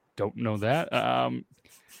 Don't know that.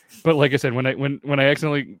 But like I said, when I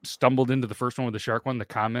accidentally stumbled into the first one with the shark one, the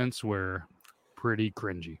comments were pretty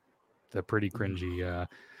cringy.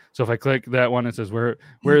 So if I click that one, it says where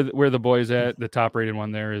the boys at. The top rated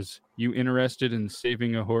one there is, you interested in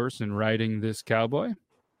saving a horse and riding this cowboy?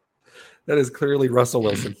 That is clearly Russell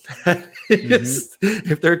Wilson.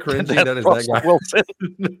 If they're cringy, that is Russell that guy. Wilson.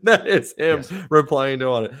 That is him replying to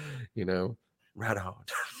on it. Right on.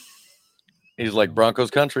 He's like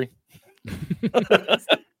Broncos country.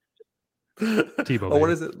 Tebow. Oh, what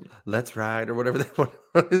baby. is it? Let's ride or whatever that one.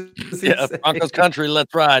 Yeah, Broncos country.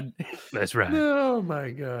 Let's ride. That's right. Oh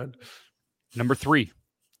my god. Number 3,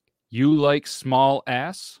 you like small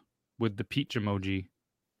ass with the peach emoji.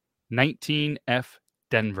 19F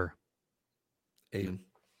Denver. Aiden.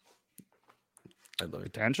 I love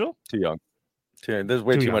it. Potential? Too young. There's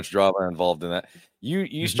way too young. much drama involved in that.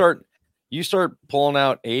 You start pulling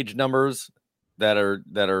out age numbers that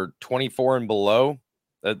are 24 and below.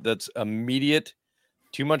 That's immediate.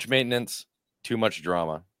 Too much maintenance. Too much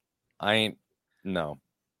drama. No.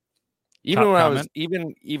 Even Top when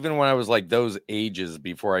comment? even when I was like those ages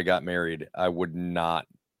before I got married, I would not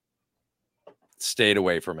stayed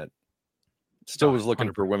away from it. Still was looking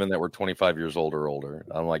 100%. for women that were 25 years old or older.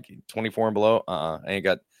 I'm like 24 and below. I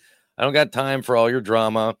don't got time for all your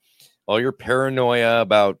drama, all your paranoia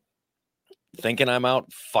about thinking I'm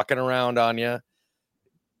out fucking around on you.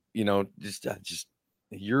 Just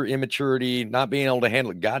your immaturity, not being able to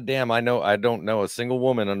handle it. Goddamn, I don't know a single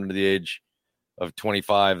woman under the age of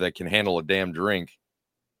 25 that can handle a damn drink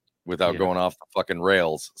without going off the fucking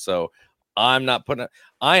rails. So I am not going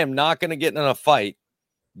to get in a fight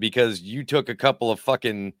because you took a couple of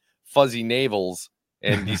fucking fuzzy navels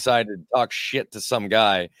and decided to talk shit to some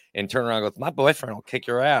guy and turn around and go, my boyfriend will kick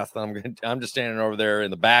your ass. And I'm just standing over there in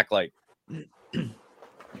the back like,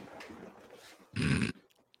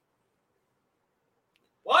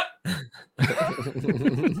 what?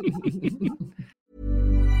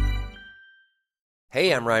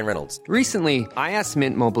 Hey, I'm Ryan Reynolds. Recently, I asked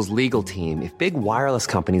Mint Mobile's legal team if big wireless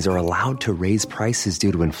companies are allowed to raise prices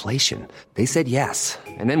due to inflation. They said yes.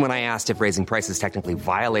 And then when I asked if raising prices technically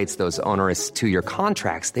violates those onerous 2-year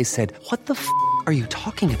contracts, they said, what the f*** are you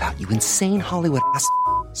talking about, you insane Hollywood ass f-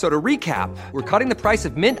 So to recap, we're cutting the price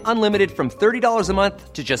of Mint Unlimited from $30 a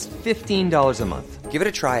month to just $15 a month. Give it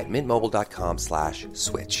a try at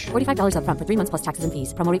mintmobile.com/switch. $45 up front for 3 months plus taxes and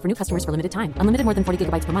fees. Promo rate for new customers for limited time. Unlimited more than 40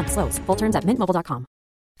 gigabytes per month. Slows full terms at mintmobile.com.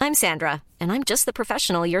 I'm Sandra, and I'm just the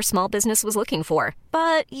professional your small business was looking for.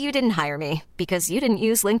 But you didn't hire me because you didn't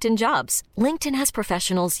use LinkedIn Jobs. LinkedIn has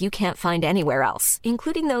professionals you can't find anywhere else,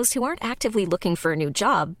 including those who aren't actively looking for a new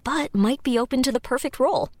job, but might be open to the perfect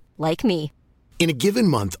role, like me. In a given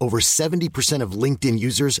month, over 70% of LinkedIn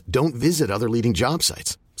users don't visit other leading job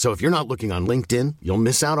sites. So if you're not looking on LinkedIn, you'll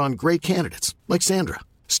miss out on great candidates like Sandra.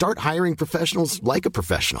 Start hiring professionals like a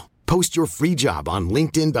professional. Post your free job on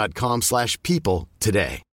linkedin.com/people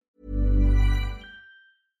today.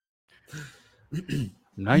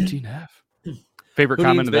 19F. Favorite Who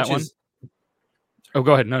comment of needs that one? bitches? Oh,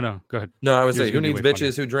 go ahead. No, go ahead. No, I would say, Yours who would be needs way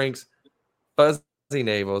bitches? Who drinks fuzzy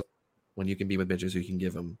navels when you can be with bitches who can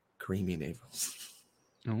give them creamy navels?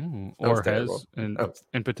 Oh, That was or terrible. has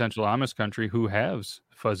in potential Amish country who has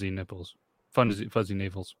fuzzy nipples. Fuzzy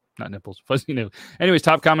navels, not nipples. Fuzzy navels. Anyways,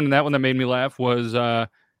 top comment in that one that made me laugh was,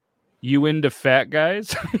 "You into fat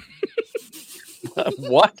guys?"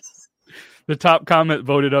 What? The top comment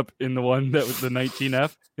voted up in the one that was the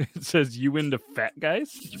 19F. It says, "You into fat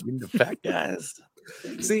guys?" You into fat guys?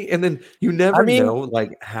 See, and then you never know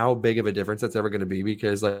like how big of a difference that's ever going to be,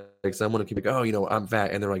 because like someone can be like, oh, I'm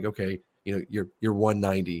fat, and they're like, okay, you're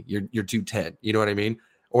 190, you're 210, you know what I mean?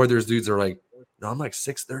 Or there's dudes that are like, no, I'm like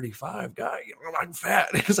 635 guy, I'm fat.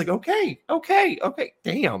 It's like, okay,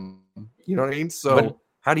 damn, you know what I mean? So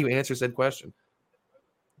how do you answer said question?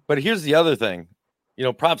 But here's the other thing,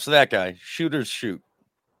 props to that guy. Shooters shoot.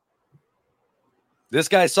 This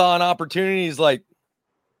guy saw an opportunity. He's like,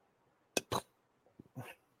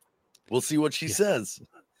 we'll see what she says.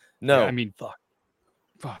 No, yeah, I mean, fuck.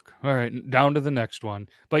 All right, down to the next one.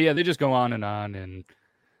 But yeah, they just go on, and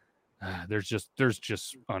there's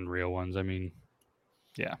just unreal ones. I mean,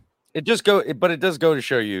 yeah, it does go to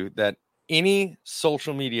show you that any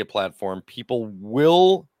social media platform, people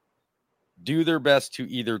will do their best to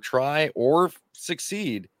either try or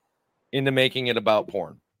succeed into making it about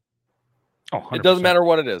porn. Oh, 100%. It doesn't matter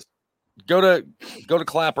what it is. Go to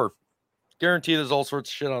Clapper. Guarantee there's all sorts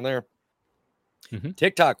of shit on there. Mm-hmm.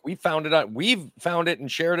 TikTok, we've found it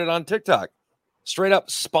and shared it on TikTok. Straight up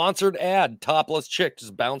sponsored ad, topless chick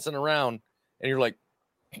just bouncing around, and you're like,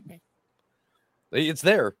 it's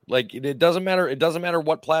there. Like it doesn't matter. It doesn't matter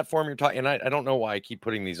what platform you're talking. And I don't know why I keep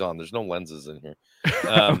putting these on. There's no lenses in here.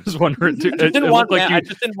 I was wondering too. I just didn't want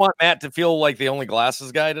Matt to feel like the only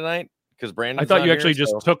glasses guy tonight, because Brandon. I thought you actually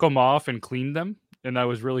just took them off and cleaned them, and I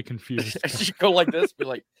was really confused. You go like this, be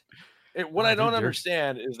like. What I don't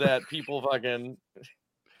understand is that people fucking.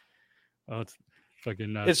 Oh, it's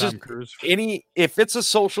fucking. It's Tom just Cruise. If it's a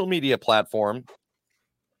social media platform,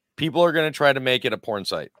 people are going to try to make it a porn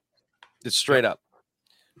site. It's straight up.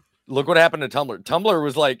 Look what happened to Tumblr.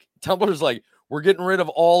 Tumblr's like, we're getting rid of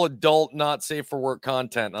all adult, not safe for work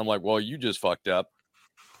content. I'm like, well, you just fucked up.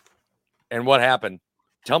 And what happened?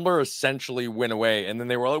 Tumblr essentially went away, and then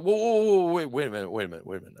they were like, whoa, wait a minute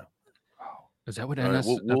now. Is that what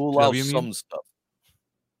NSFW we'll allow some stuff?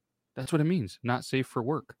 That's what it means. Not safe for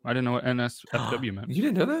work. I didn't know what NSFW meant. You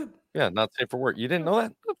didn't know that? Yeah, not safe for work. You didn't know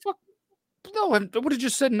that? The fuck? No, I would have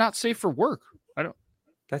just said not safe for work. I don't.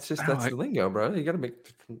 That's the lingo, bro. You got to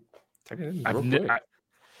tuck it in real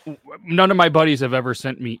quick. None of my buddies have ever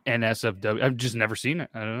sent me NSFW. I've just never seen it.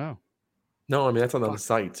 I don't know. No, I mean, that's on the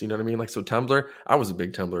sites. You know what I mean? Like, so Tumblr, I was a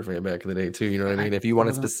big Tumblr fan back in the day, too. You know what I mean? If you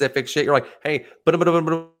wanted specific shit, you're like, hey,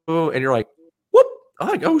 and you're like, whoop. I'm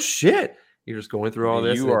like, oh, shit. You're just going through all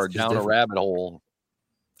this. You are down a rabbit hole.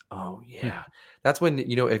 Oh, yeah. That's when,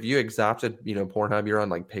 if you exhausted, Pornhub, you're on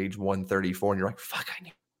like page 134 and you're like, fuck,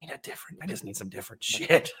 I just need some different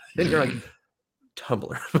shit. Then you're like,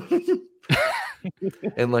 Tumblr.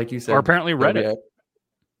 And like you said, or apparently Reddit.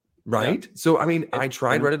 Right. Yeah. So, I mean, I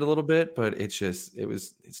tried Reddit a little bit, but it's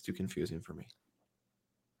too confusing for me.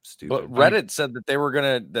 Stupid. But Reddit said that they were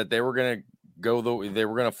gonna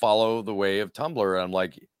follow the way of Tumblr. And I'm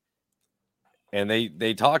like, and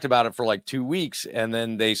they talked about it for like 2 weeks, and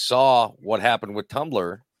then they saw what happened with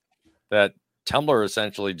Tumblr, that Tumblr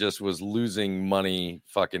essentially just was losing money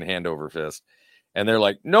fucking hand over fist. And they're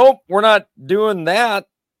like, nope, we're not doing that.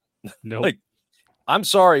 Nope. Like, I'm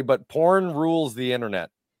sorry, but porn rules the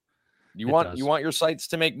internet. You want your sites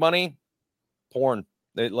to make money? Porn.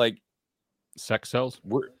 They like sex sells.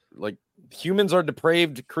 We're like, humans are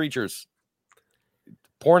depraved creatures.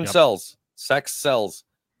 Porn sells. Sex sells.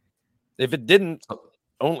 If it didn't,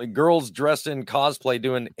 only girls dressed in cosplay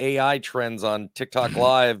doing AI trends on TikTok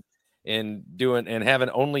Live and having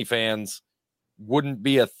OnlyFans wouldn't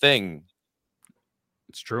be a thing.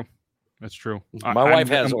 It's true. That's true. My wife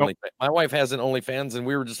has an OnlyFans, and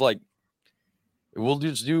we were just like, we'll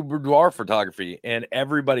just do boudoir photography, and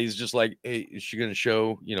everybody's just like, hey, is she going to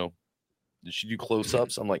show, did she do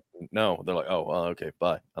close-ups? I'm like, no. They're like, oh, okay,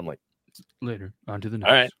 bye. I'm like, later, on to the next.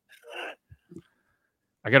 All right.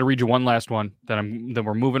 I got to read you one last one. Then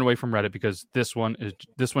we're moving away from Reddit, because this one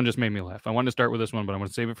just made me laugh. I wanted to start with this one, but I'm going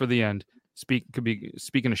to save it for the end.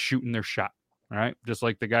 Speaking of shooting their shot. All right. Just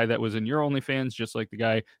like the guy that was in your OnlyFans, just like the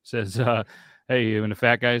guy says, hey, you into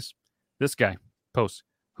fat guys? This guy posts,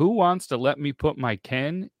 who wants to let me put my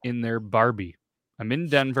Ken in their Barbie? I'm in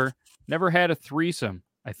Denver. Never had a threesome.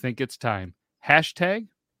 I think it's time. Hashtag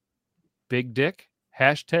big dick.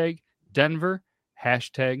 Hashtag Denver.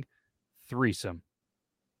 Hashtag threesome.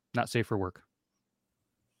 Not safe for work.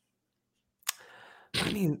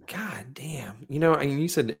 I mean, god damn. You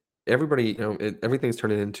said everybody, everything's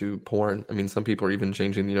turning into porn. I mean, some people are even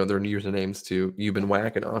changing, their usernames to you've been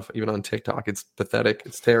whacking off, even on TikTok. It's pathetic.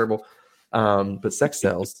 It's terrible. But sex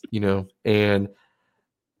sells, and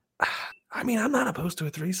I mean, I'm not opposed to a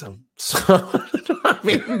threesome. So, I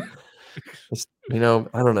mean,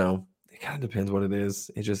 I don't know. It kind of depends what it is.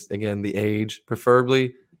 It just, again, the age,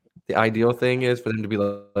 preferably the ideal thing is for them to be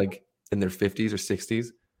like in their 50s or 60s.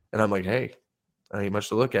 And I'm like, hey, I ain't much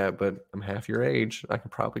to look at, but I'm half your age. I can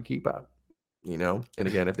probably keep up, And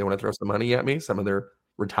again, if they want to throw some money at me, some of their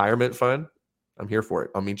retirement fund, I'm here for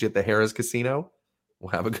it. I'll meet you at the Harrah's Casino.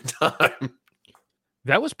 We'll have a good time.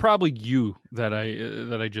 That was probably you that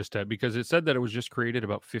I just had, because it said that it was just created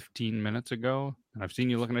about 15 minutes ago. And I've seen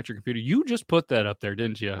you looking at your computer. You just put that up there,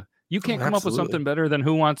 didn't you? You can't come up with something better than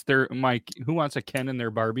who wants a Ken in their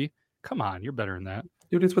Barbie? Come on, you're better than that.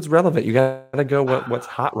 Dude, it's what's relevant. You gotta go what's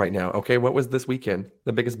hot right now. Okay, what was this weekend?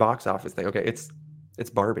 The biggest box office thing. Okay, it's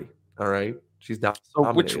Barbie. All right. She's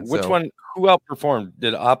dominated. Which one, who outperformed?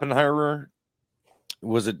 Did Oppenheimer?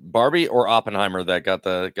 Was it Barbie or Oppenheimer that got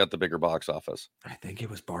the bigger box office? I think it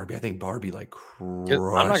was Barbie. I think Barbie crushed.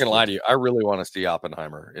 I'm not gonna lie to you. I really want to see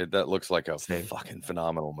Oppenheimer. That looks like a fucking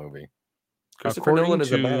phenomenal movie. Christopher Nolan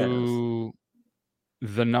is a badass.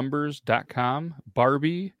 TheNumbers.com,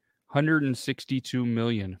 Barbie, 162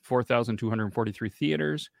 million, 4,243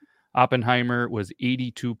 theaters. Oppenheimer was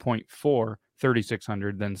 82.4,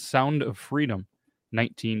 3,600. Then Sound of Freedom,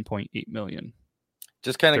 19.8 million.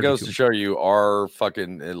 Just kind of goes to show you our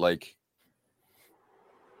fucking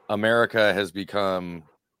America has become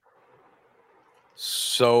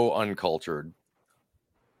so uncultured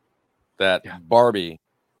that Barbie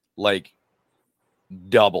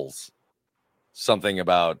doubles something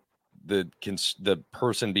about the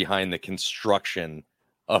person behind the construction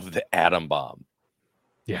of the atom bomb.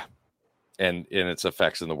 Yeah. And its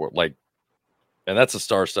effects in the world. And that's a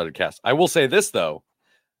star-studded cast. I will say this though.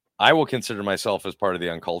 I will consider myself as part of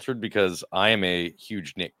the uncultured because I am a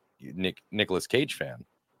huge Nicolas Cage fan,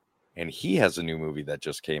 and he has a new movie that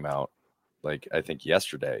just came out, I think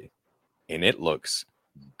yesterday, and it looks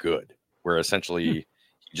good. Where essentially he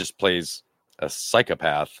just plays a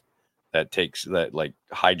psychopath that hijacks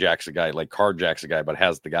a guy, carjacks a guy, but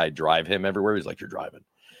has the guy drive him everywhere. He's like, "You're driving,"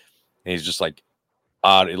 and he's just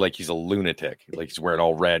he's a lunatic. He's wearing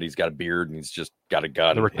all red. He's got a beard, and he's just got a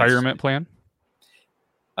gun. The Retirement Plan.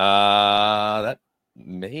 That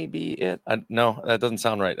may be it. No, that doesn't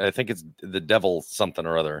sound right. I think it's The Devil something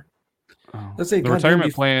or other. Oh. The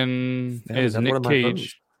Retirement Plan is Nick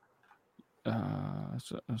Cage.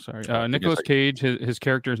 Sorry, Nicolas Cage. His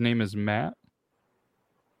character's name is Matt.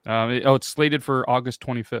 It's slated for August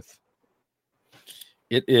 25th.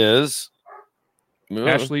 It is.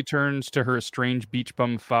 Ashley turns to her estranged beach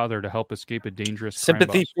bum father to help escape a dangerous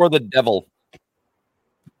Sympathy for the Devil.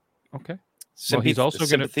 Okay. He's also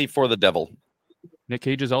Sympathy for the Devil. Nick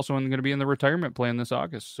Cage is also going to be in The Retirement Plan this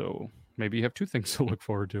August, so maybe you have two things to look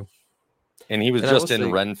forward to. And he was just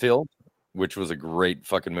in Renfield, which was a great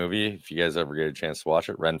fucking movie. If you guys ever get a chance to watch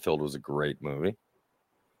it, Renfield was a great movie.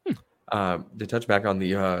 To touch back on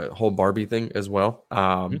the whole Barbie thing as well,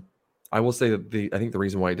 I will say that I think the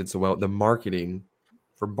reason why it did so well, the marketing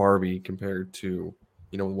for Barbie compared to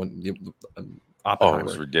when Oppenheimer. It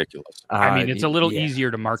was ridiculous. I mean, it's a little easier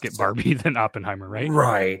to market Barbie than Oppenheimer, right?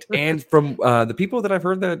 Right. And from the people that I've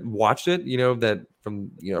heard that watched it, that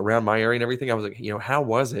from around my area and everything, I was like, how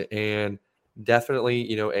was it? And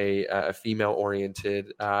definitely, a female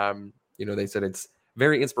oriented. They said it's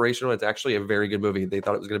very inspirational. It's actually a very good movie. They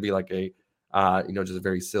thought it was going to be like a, just a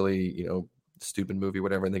very silly, stupid movie,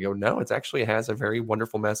 whatever. And they go, no, it actually has a very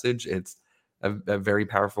wonderful message. It's a very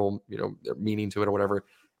powerful, meaning to it or whatever.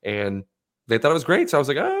 And they thought it was great. So I was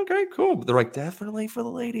like, oh, okay, cool. But they're like, definitely for the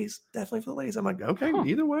ladies. Definitely for the ladies. I'm like, okay,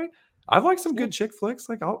 either way. I've liked some good chick flicks.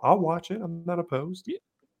 I'll watch it. I'm not opposed. Yeah.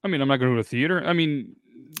 I mean, I'm not going to a theater. I mean,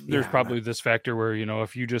 there's probably this factor where,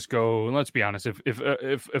 if you just go, and let's be honest,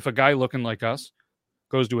 if a guy looking like us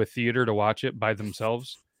goes to a theater to watch it by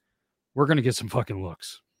themselves, we're going to get some fucking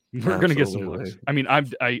looks. We're going to get some looks. I mean, I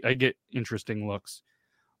get interesting looks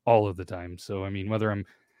all of the time. So, I mean, whether I'm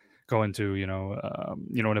going to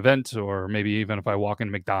an event, or maybe even if I walk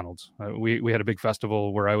into McDonald's, we had a big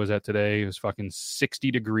festival where I was at today. It was fucking 60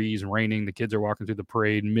 degrees, raining. The kids are walking through the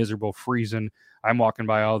parade, miserable, freezing. I'm walking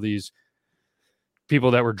by all these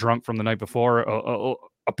people that were drunk from the night before.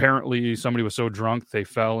 Apparently somebody was so drunk they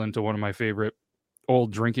fell into one of my favorite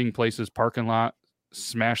old drinking places parking lot,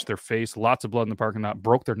 smashed their face, lots of blood in the parking lot,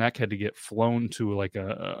 broke their neck, had to get flown to like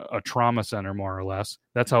a trauma center, more or less.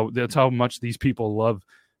 That's how much these people love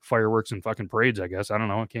fireworks and fucking parades, I guess. I don't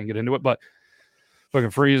know. I can't get into it, but fucking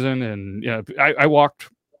freezing. And I walked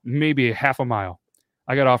maybe a half a mile.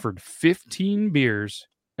 I got offered 15 beers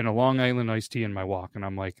and a Long Island iced tea in my walk. And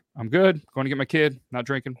I'm like, I'm good. Going to get my kid. Not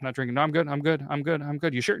drinking. No, I'm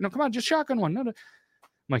good. You sure? No, come on, just shotgun one. No. I'm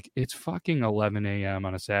like, it's fucking 11 a.m.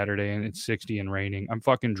 on a Saturday and it's 60 and raining. I'm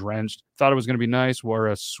fucking drenched. Thought it was going to be nice. Wore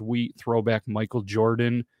a sweet throwback Michael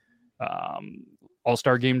Jordan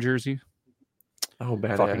All-Star game jersey. Oh,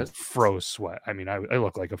 badass. Fucking froze sweat. I mean, I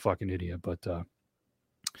look like a fucking idiot, but I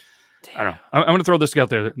don't know. I'm going to throw this out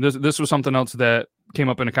there. This was something else that came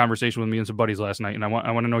up in a conversation with me and some buddies last night, and I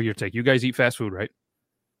want to know your take. You guys eat fast food, right?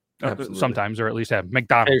 Sometimes, or at least have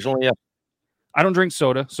McDonald's. Occasionally, yeah. I don't drink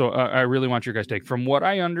soda, so I really want your guys' take. From what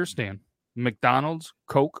I understand, McDonald's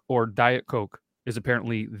Coke or Diet Coke is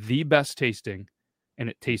apparently the best tasting, and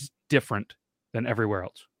it tastes different than everywhere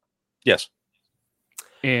else. Yes.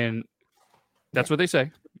 And that's what they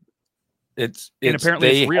say. It's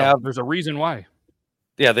apparently it's real. There's a reason why.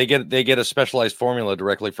 Yeah, they get a specialized formula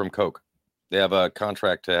directly from Coke. They have a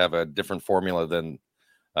contract to have a different formula than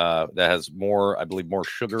that has more, I believe, more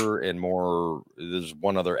sugar and more. There's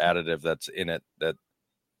one other additive that's in it that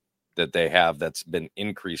they have that's been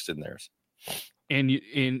increased in theirs. So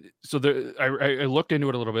I looked into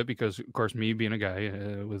it a little bit because, of course, me being a guy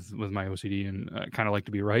with my OCD and kind of like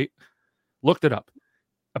to be right, looked it up.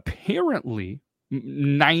 Apparently,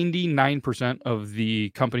 99% of the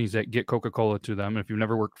companies that get Coca-Cola to them, if you've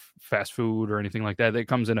never worked fast food or anything like that, it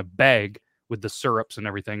comes in a bag with the syrups and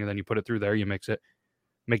everything, and then you put it through there, you mix it.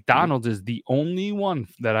 McDonald's is the only one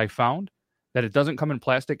that I found that it doesn't come in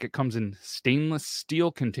plastic. It comes in stainless steel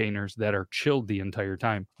containers that are chilled the entire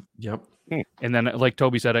time. Yep. And then, like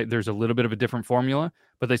Toby said, there's a little bit of a different formula,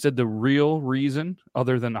 but they said the real reason,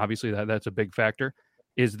 other than obviously that's a big factor,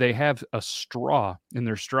 is they have a straw, and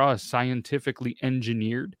their straw is scientifically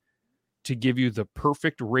engineered to give you the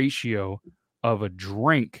perfect ratio of a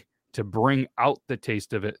drink to bring out the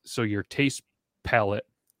taste of it. So your taste palate,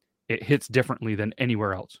 it hits differently than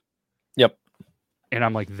anywhere else. Yep. And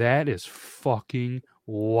I'm like, that is fucking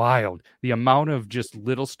wild. The amount of just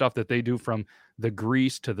little stuff that they do, from the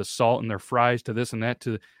grease to the salt in their fries to this and that,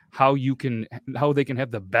 to how they can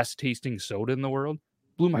have the best tasting soda in the world,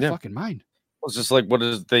 blew my fucking mind. It's just like, what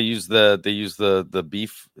is they use the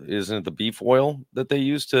beef? Isn't it the beef oil that they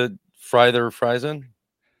use to fry their fries in?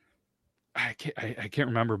 I can't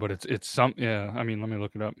remember, but it's some. Yeah, I mean, let me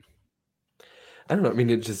look it up. I don't know. I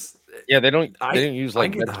mean, it just they don't use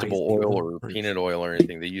like vegetable oil or peanut oil or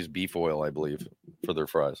anything. They use beef oil, I believe, for their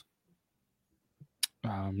fries.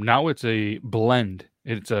 Now it's a blend.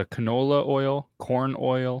 It's a canola oil, corn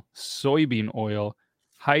oil, soybean oil,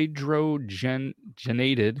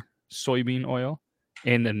 hydrogenated soybean oil,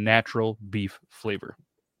 and a natural beef flavor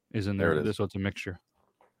is in there. This one's a mixture.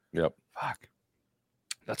 Yep. Fuck.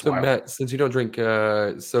 That's so wild. Matt, since you don't drink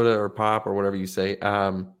soda or pop or whatever you say,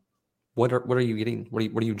 what are you eating? What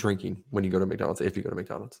are you drinking when you go to McDonald's? If you go to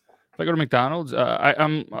McDonald's, if I go to McDonald's, I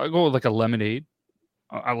go with like a lemonade.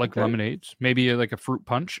 I like lemonades, maybe like a fruit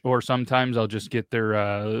punch, or sometimes I'll just get their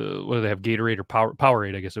what do they have? Gatorade or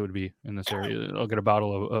Powerade, I guess it would be in this area. I'll get a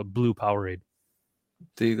bottle of blue Powerade.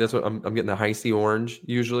 See, that's what I'm getting. The High C orange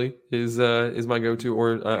usually is my go-to,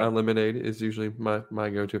 or a lemonade is usually my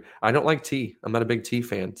go-to. I don't like tea. I'm not a big tea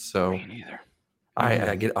fan, so me neither.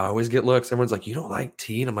 I always get looks. Everyone's like, "You don't like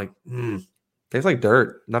tea?" And I'm like, tastes like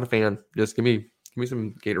dirt. Not a fan. Just give me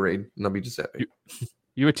some Gatorade, and I'll be just happy.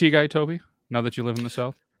 You a tea guy, Toby? Now that you live in the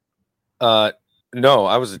South? No,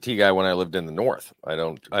 I was a tea guy when I lived in the North. I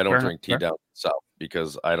don't drink tea down south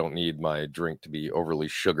because I don't need my drink to be overly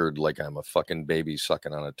sugared like I'm a fucking baby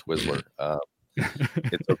sucking on a Twizzler.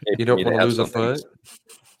 It's okay. You don't want to lose a foot.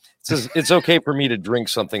 It's okay for me to drink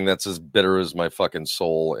something that's as bitter as my fucking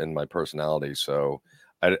soul and my personality. So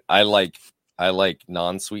I like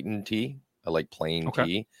non-sweetened tea. I like plain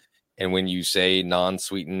tea. And when you say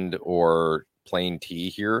non-sweetened or plain tea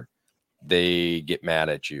here, they get mad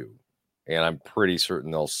at you. And I'm pretty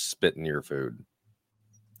certain they'll spit in your food.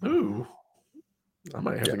 Ooh. I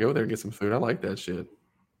might have to go there and get some food. I like that shit.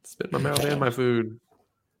 Spit in my mouth and my food.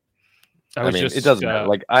 I mean, it doesn't matter.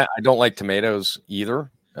 Like, I don't like tomatoes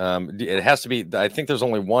either. It has to be. I think there's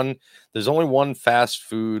only one fast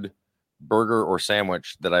food burger or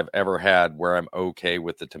sandwich that I've ever had where I'm okay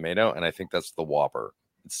with the tomato, and I think that's the Whopper.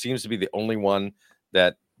 It seems to be the only one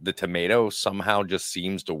that the tomato somehow just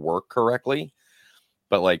seems to work correctly.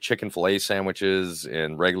 But like chicken fillet sandwiches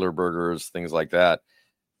and regular burgers, things like that,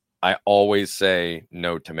 I always say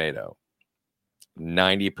no tomato.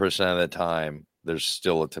 90% of the time, there's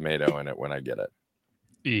still a tomato in it when I get it.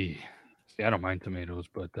 See, I don't mind tomatoes,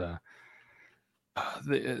 but the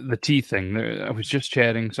tea thing. I was just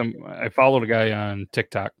chatting. I followed a guy on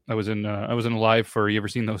TikTok. I was in a live for. You ever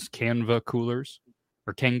seen those Canva coolers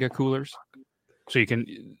or Kanga coolers? So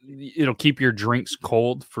it'll keep your drinks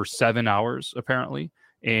cold for 7 hours apparently.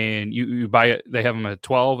 And you buy it. They have them at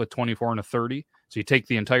 12, a 24, and a 30. So you take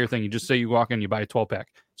the entire thing. You just say you walk in, you buy a 12-pack,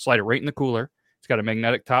 slide it right in the cooler. It's got a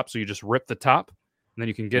magnetic top, so you just rip the top, and then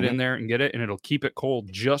you can get in there and get it, and it'll keep it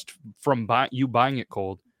cold just from you buying it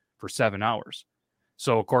cold for 7 hours.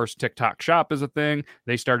 So, of course, TikTok Shop is a thing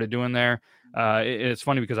they started doing there. It's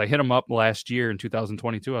funny because I hit them up last year in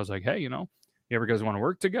 2022. I was like, hey, you ever guys want to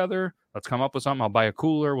work together? Let's come up with something. I'll buy a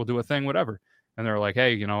cooler. We'll do a thing, whatever. And they're like,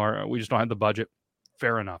 hey, we just don't have the budget.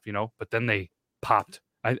 Fair enough, But then they popped.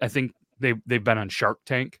 I think they've been on Shark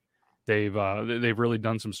Tank. They've really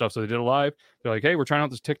done some stuff. So they did a live. They're like, hey, we're trying out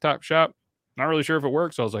this TikTok Shop. Not really sure if it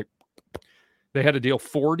works. So I was like, they had a deal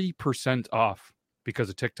 40% off because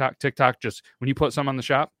of TikTok. TikTok just, when you put some on the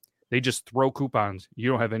shop, they just throw coupons. You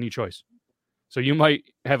don't have any choice. So you might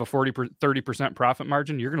have a 30% profit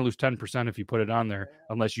margin. You're going to lose 10% if you put it on there,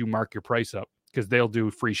 unless you mark your price up, because they'll do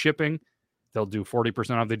free shipping. They'll do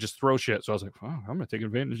 40% off. They just throw shit. So I was like, oh, I'm going to take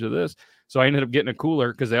advantage of this. So I ended up getting a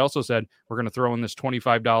cooler because they also said, we're going to throw in this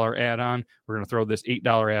 $25 add-on. We're going to throw this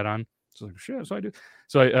 $8 add-on. So I was like, shit. So I do.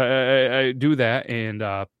 So I do that. And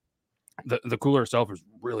the cooler itself is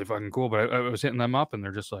really fucking cool. But I was hitting them up, and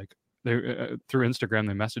they're just like, through Instagram,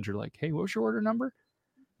 they message her like, hey, what was your order number? And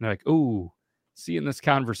they're like, ooh, seeing this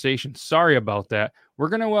conversation. Sorry about that. We're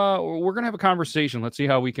going to have a conversation. Let's see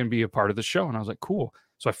how we can be a part of the show. And I was like, cool.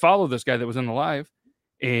 So I followed this guy that was in the live,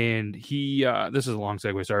 and he, this is a long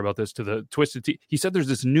segue, sorry about this, to the Twisted Tea. He said there's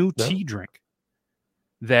this new tea drink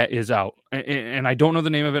that is out, and I don't know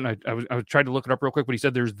the name of it, and I tried to look it up real quick, but he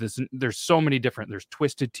said there's so many different, there's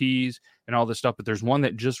Twisted Teas and all this stuff, but there's one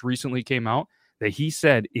that just recently came out that he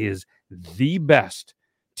said is the best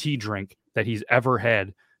tea drink that he's ever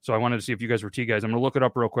had. So I wanted to see if you guys were tea guys. I'm going to look it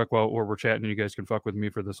up real quick while we're chatting, and you guys can fuck with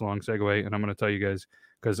me for this long segue, and I'm going to tell you guys,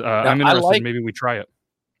 because I'm interested. Maybe we try it.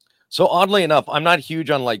 So oddly enough, I'm not huge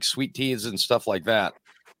on like sweet teas and stuff like that,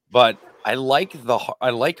 but I like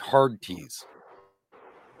hard teas.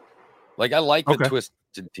 Like I like the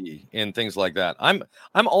twisted tea and things like that. I'm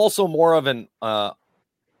also more of an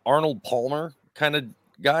Arnold Palmer kind of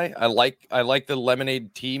guy. I like the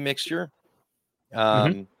lemonade tea mixture.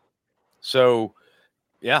 So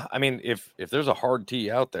yeah, I mean, if there's a hard tea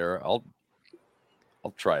out there, I'll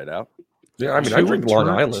try it out. Yeah, I mean, I drink Long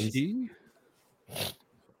Island.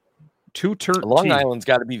 Long Island's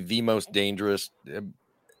got to be the most dangerous.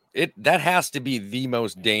 That has to be the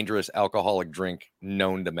most dangerous alcoholic drink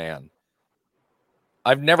known to man.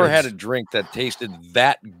 I've never had a drink that tasted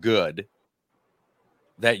that good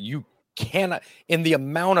that you cannot, and the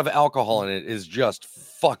amount of alcohol in it is just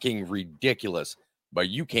fucking ridiculous, but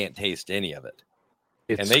you can't taste any of it.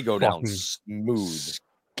 And they go down smooth.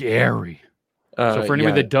 Scary. So for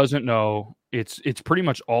anybody that doesn't know, it's pretty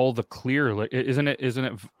much all the clear, isn't it?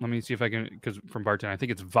 Let me see if I can, because from bartending, I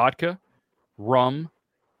think it's vodka, rum,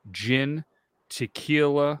 gin,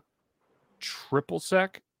 tequila, triple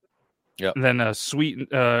sec, and then a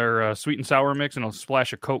sweet and sour mix, and a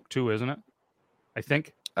splash of Coke too, isn't it? I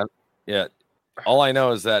think. Yeah. All I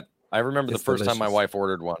know is that I remember the first time my wife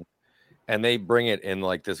ordered one, and they bring it in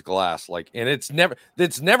like this glass, and it's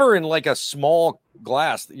never in like a small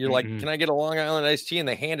glass. You're like, can I get a Long Island iced tea? And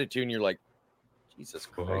they hand it to you, and you're like, Jesus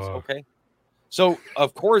Christ, okay. So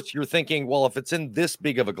of course you're thinking, well, if it's in this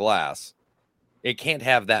big of a glass, it can't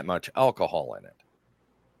have that much alcohol in it.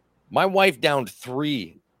 My wife downed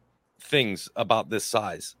 3 things about this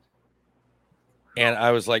size, and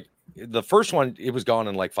I was like, the first one, it was gone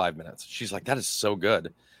in like 5 minutes. She's like, that is so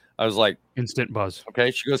good. I was like, instant buzz.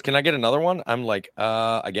 Okay. She goes, can I get another one? I'm like,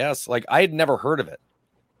 I guess. Like, I had never heard of it.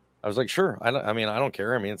 I was like, sure. I don't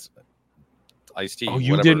care. I mean, it's iced tea. Oh,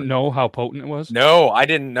 you didn't know how potent it was? No, I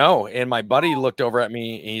didn't know. And my buddy looked over at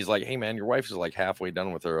me, and he's like, hey man, your wife is like halfway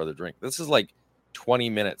done with her other drink. This is like 20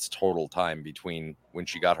 minutes total time between when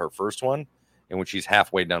she got her first one and when she's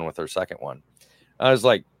halfway done with her second one. I was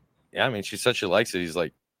like, yeah, I mean, she said she likes it. He's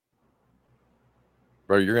like,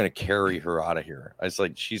 bro, you're going to carry her out of here. I was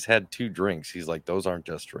like, she's had 2 drinks. He's like, those aren't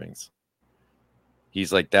just drinks.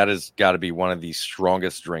 He's like, that has got to be one of the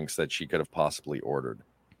strongest drinks that she could have possibly ordered.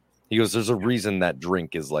 He goes, there's a reason that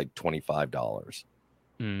drink is like $25.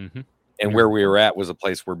 And where we were at was a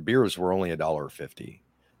place where beers were only $1.50.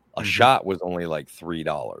 A shot was only like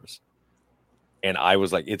 $3. And I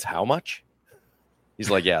was like, it's how much? He's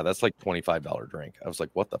like, yeah, that's like $25 drink. I was like,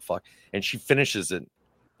 what the fuck? And she finishes it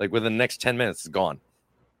like within the next 10 minutes, it's gone.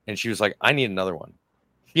 And she was like, I need another one.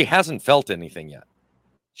 She hasn't felt anything yet.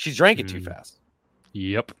 She drank it too fast.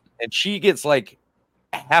 Yep. And she gets like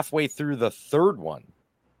halfway through the third one,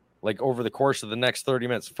 like over the course of the next 30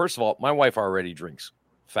 minutes. First of all, my wife already drinks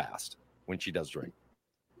fast. when she does drink.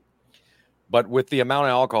 But with the amount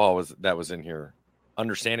of alcohol that was in here,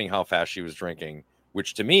 understanding how fast she was drinking,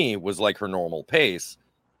 which to me was like her normal pace,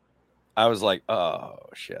 I was like, oh,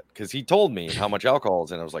 shit. Because he told me how much alcohol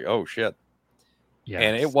is in it. I was like, oh, shit. Yes.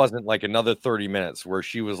 And it wasn't like another 30 minutes where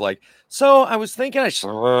she was like, so I was thinking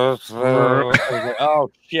oh,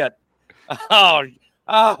 shit.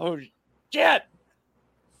 Oh, shit.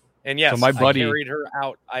 And yes, so my buddy, I carried her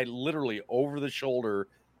out. I literally over the shoulder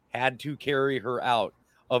had to carry her out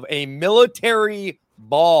of a military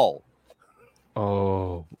ball.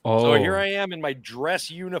 Oh. So here I am in my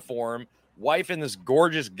dress uniform, wife in this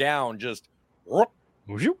gorgeous gown, just.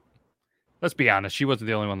 Let's be honest. She wasn't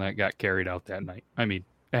the only one that got carried out that night. I mean,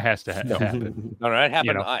 it has to happen. No, it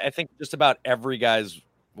happened. I think just about every guy's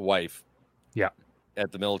wife. Yeah.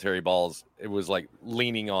 At the military balls, it was like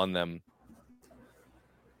leaning on them.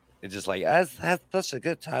 It's just like, I had such a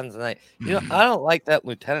good time tonight. You know, I don't like that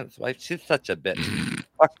lieutenant's wife. She's such a bitch.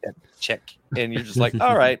 Fuck that chick. And you're just like,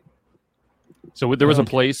 all right. So there was a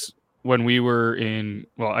place when we were in,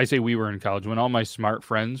 well, I say we were in college, when all my smart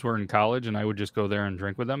friends were in college and I would just go there and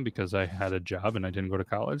drink with them because I had a job and I didn't go to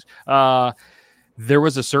college. There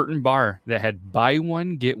was a certain bar that had buy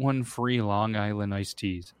one, get one free Long Island iced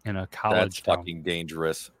teas in a college town. Fucking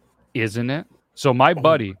dangerous. Isn't it? So my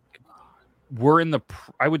buddy, we're in the,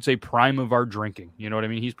 I would say, prime of our drinking. You know what I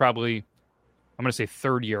mean? He's probably, I'm going to say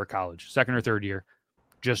third year of college, second or third year,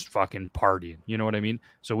 just fucking partying. You know what I mean?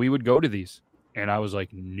 So we would go to these. And I was like,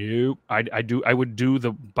 nope. I would do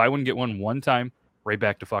the buy one, get one time, right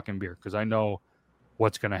back to fucking beer, because I know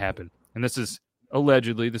what's going to happen. And this is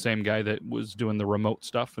allegedly the same guy that was doing the remote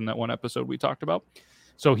stuff in that one episode we talked about.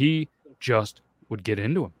 So he just would get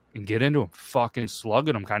into him, fucking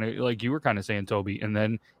slugging him, kind of like you were kind of saying, Toby. And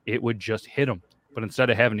then it would just hit him. But instead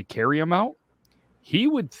of having to carry him out, he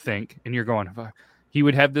would think, and you're going, he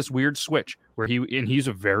would have this weird switch where he's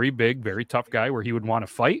a very big, very tough guy where he would want to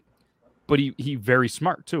fight. But he very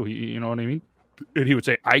smart too. You know what I mean? And he would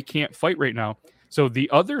say, I can't fight right now. So the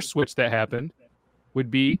other switch that happened would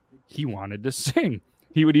be he wanted to sing.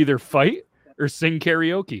 He would either fight or sing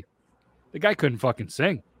karaoke. The guy couldn't fucking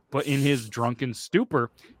sing. But in his drunken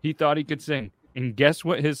stupor, he thought he could sing. And guess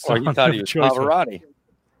what his song he thought he was Pavarotti.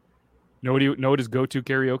 Know what his go-to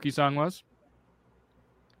karaoke song was?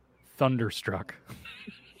 Thunderstruck.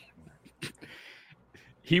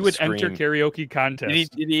 He would enter karaoke contests.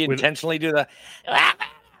 Did he intentionally do the?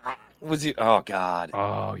 Was he? Oh God.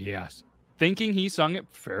 Oh yes. Thinking he sung it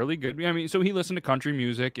fairly good. I mean, so he listened to country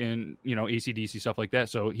music and AC/DC stuff like that.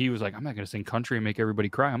 So he was like, I'm not gonna sing country and make everybody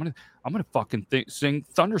cry. I'm gonna fucking sing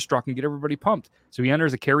Thunderstruck and get everybody pumped. So he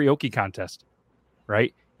enters a karaoke contest,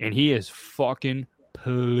 right? And he is fucking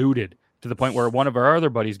polluted to the point where one of our other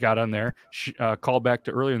buddies got on there, called back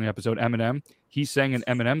to earlier in the episode, Eminem. He sang an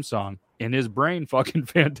Eminem song. In his brain, fucking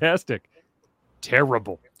fantastic.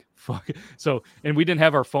 Terrible. So, and we didn't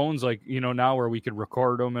have our phones like, now where we could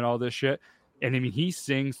record them and all this shit. And I mean, he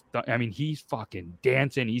sings, he's fucking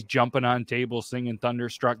dancing. He's jumping on tables, singing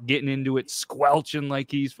Thunderstruck, getting into it, squelching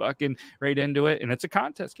like he's fucking right into it. And it's a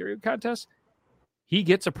contest, karaoke contest. He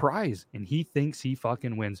gets a prize and he thinks he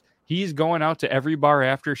fucking wins. He's going out to every bar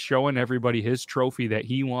after, showing everybody his trophy that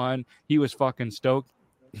he won. He was fucking stoked.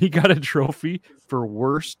 He got a trophy for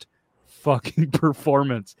worst fucking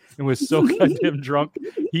performance and was so goddamn drunk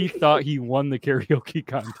he thought he won the karaoke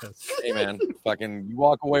contest. Hey man, fucking you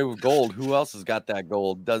walk away with gold. Who else has got that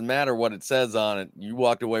gold? Doesn't matter what it says on it. You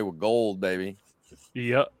walked away with gold, baby.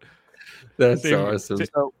 Yep. That's awesome.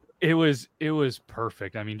 So it was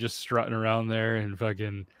perfect. I mean, just strutting around there and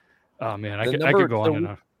fucking, oh man, I could go on and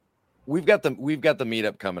on. We've got the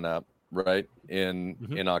meetup coming up, right?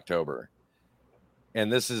 In October.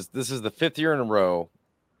 And this is the 5th year in a row.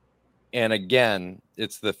 And again,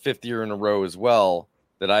 it's the 5th year in a row as well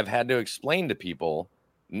that I've had to explain to people,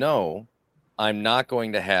 no, I'm not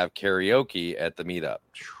going to have karaoke at the meetup.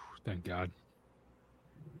 Thank God.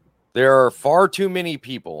 There are far too many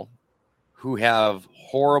people who have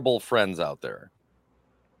horrible friends out there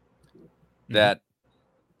that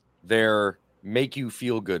they're make you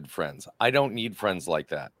feel good friends. I don't need friends like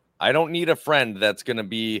that. I don't need a friend that's going to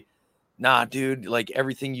be, nah, dude, like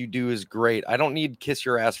everything you do is great. I don't need kiss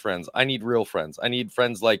your ass friends. I need real friends. I need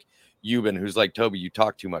friends like Euban, who's like, Toby, you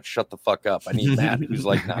talk too much. Shut the fuck up. I need Matt, who's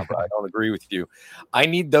like, nah, bro, I don't agree with you. I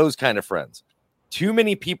need those kind of friends. Too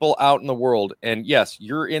many people out in the world. And yes,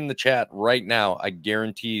 you're in the chat right now. I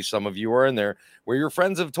guarantee some of you are in there where your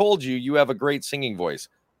friends have told you have a great singing voice.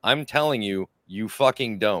 I'm telling you, you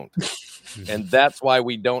fucking don't. And that's why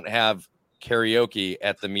we don't have karaoke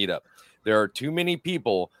at the meetup. There are too many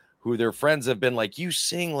people who their friends have been like, you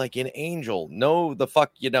sing like an angel. No, the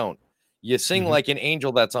fuck you don't. You sing like an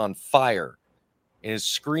angel that's on fire and is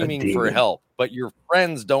screaming for help, but your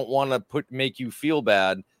friends don't want to make you feel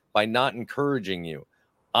bad by not encouraging you.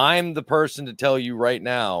 I'm the person to tell you right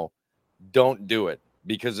now, don't do it.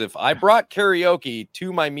 Because if I brought karaoke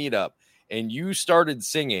to my meetup and you started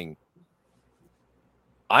singing,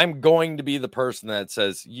 I'm going to be the person that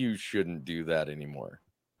says you shouldn't do that anymore.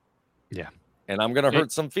 Yeah. And I'm going to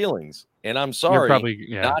hurt some feelings. And I'm sorry,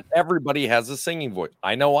 not everybody has a singing voice.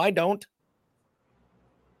 I know I don't.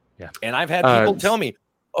 Yeah. And I've had people tell me,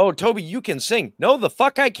 oh, Toby, you can sing. No, the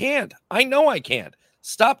fuck I can't. I know I can't.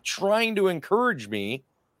 Stop trying to encourage me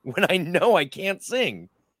when I know I can't sing.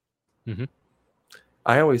 Mm-hmm.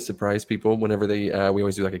 I always surprise people whenever we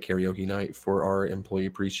always do like a karaoke night for our employee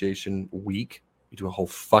appreciation week. We do a whole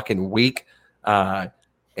fucking week. And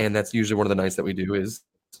that's usually one of the nights that we do is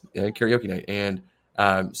karaoke night. And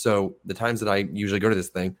so the times that I usually go to this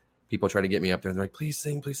thing, people try to get me up there and they're like, please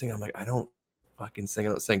sing, please sing. I'm like, I don't fucking sing. I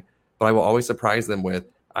don't sing. But I will always surprise them with,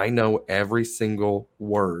 I know every single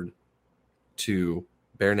word to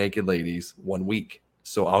Bare Naked Ladies 1 week.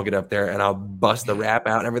 So I'll get up there and I'll bust the rap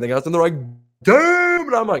out and everything else. And they're like, damn.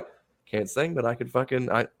 And I'm like, can't sing, but I could fucking,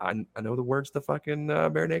 I know the words to fucking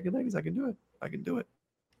Bare Naked Ladies. I can do it. I can do it.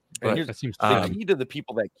 And here's the key to the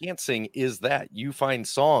people that can't sing is that you find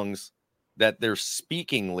songs that they're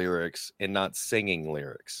speaking lyrics and not singing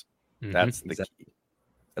lyrics. Mm-hmm. That's the key.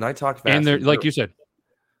 And I talked fast. And they're, like you said,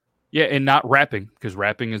 yeah, and not rapping, because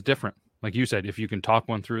rapping is different. Like you said, if you can talk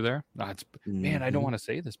one through there, man, I don't want to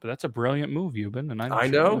say this, but that's a brilliant move, Euban. And I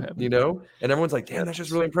know, you know, and everyone's like, damn, that's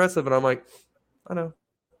just really impressive. And I'm like, I know.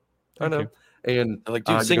 And like,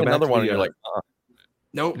 dude, sing another one. And you're like,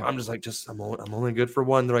 nope. I'm just like, I'm only good for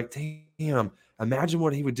one. They're like, damn, imagine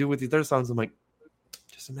what he would do with these other songs. I'm like,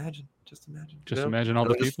 just imagine. Just imagine all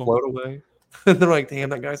the people float away. And they're like, damn,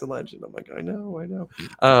 that guy's a legend. I'm like, I know.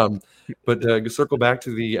 But to circle back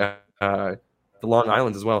to the Long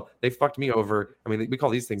Islands as well. They fucked me over. I mean, we call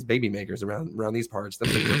these things baby makers around these parts. Them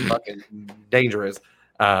things are fucking dangerous.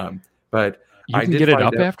 But you can get it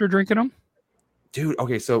up after drinking them, dude.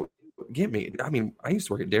 Okay, so get me. I mean, I used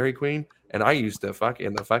to work at Dairy Queen, and I used to fuck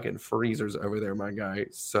in the fucking freezers over there, my guy.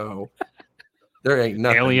 So there ain't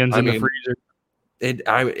nothing. Aliens in the freezer.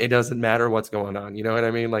 It doesn't matter what's going on. You know what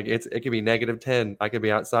I mean? Like it could be -10. I could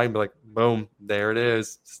be outside and be like, boom, there it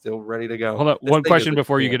is, still ready to go. Hold on, one question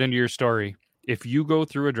before you get into your story. If you go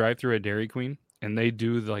through a drive-through at Dairy Queen and they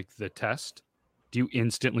do like the test, do you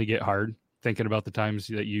instantly get hard thinking about the times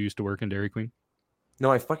that you used to work in Dairy Queen?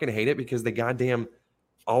 No, I fucking hate it because they goddamn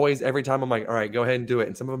always, every time I'm like, all right, go ahead and do it.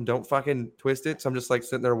 And some of them don't fucking twist it. So I'm just like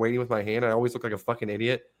sitting there waiting with my hand. I always look like a fucking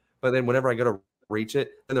idiot. But then whenever I go to reach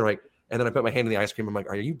it, then they're like, and then I put my hand in the ice cream. I'm like,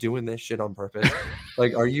 are you doing this shit on purpose?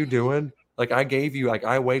 Like, are you doing, like, I gave you, like,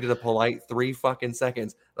 I waited a polite 3 fucking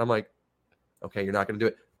seconds. I'm like, okay, you're not going to do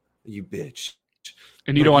it. You bitch.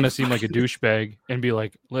 And you don't want to seem like a douchebag and be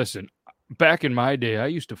like, listen, back in my day, I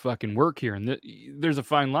used to fucking work here. And there's a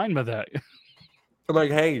fine line by that. I'm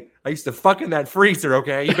like, hey, I used to fuck in that freezer,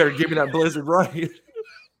 okay? You better give me that Blizzard right.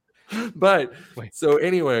 But, so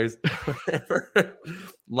anyways,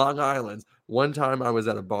 Long Island. One time I was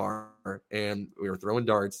at a bar and we were throwing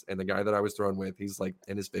darts, and the guy that I was throwing with, he's like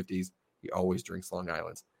in his 50s. He always drinks Long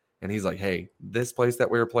Islands. And he's like, hey, this place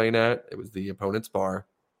that we were playing at, it was the opponent's bar.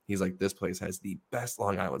 He's like, this place has the best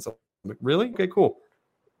Long Island. So I'm like, really? Okay, cool.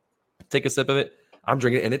 Take a sip of it. I'm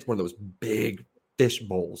drinking it, and it's one of those big fish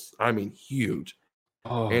bowls. I mean, huge.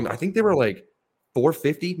 Oh. And I think they were like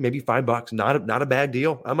 $4.50, maybe $5. Not a bad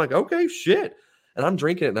deal. I'm like, okay, shit. And I'm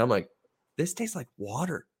drinking it, and I'm like, this tastes like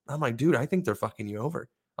water. I'm like, dude, I think they're fucking you over.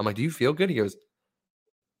 I'm like, do you feel good? He goes,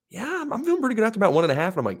 yeah, I'm feeling pretty good after about 1.5.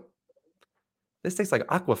 And I'm like, this tastes like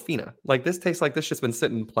Aquafina. Like, this tastes like this shit's been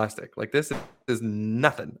sitting in plastic. Like, this is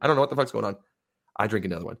nothing. I don't know what the fuck's going on. I drink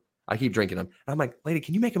another one. I keep drinking them. And I'm like, lady,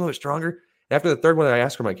 can you make them a little stronger? And after the third one, I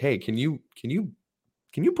asked her, I'm like, hey, can you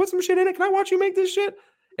put some shit in it? Can I watch you make this shit?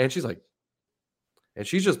 And she's like, and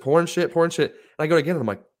she's just pouring shit. And I go again, and I'm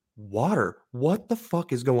like, water. What the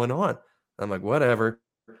fuck is going on? And I'm like, whatever.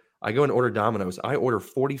 I go and order Domino's. I order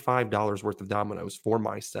 $45 worth of Domino's for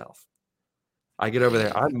myself. I get over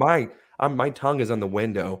there. My tongue is on the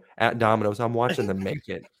window at Domino's. I'm watching them make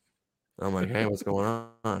it. I'm like, hey, what's going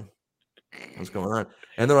on? What's going on?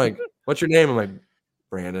 And they're like, what's your name? I'm like,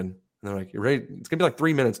 Brandon. And they're like, you ready? It's going to be like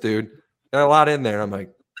 3 minutes, dude. Got a lot in there. I'm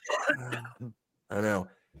like, I know.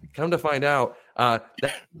 Come to find out,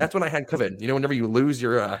 that's when I had COVID. You know, whenever you lose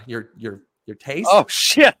your taste. Oh,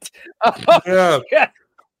 shit. Oh, yeah. Shit.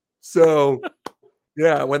 So,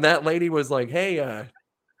 yeah, when that lady was like, hey,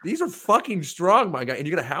 these are fucking strong, my guy. And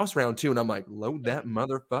you get a house round too. And I'm like, load that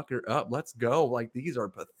motherfucker up. Let's go. Like, these are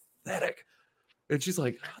pathetic. And she's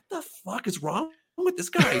like, what the fuck is wrong with this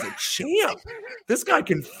guy? He's a champ. This guy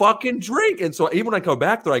can fucking drink. And so even when I come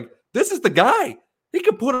back, they're like, this is the guy. He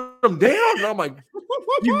could put him down. And I'm like,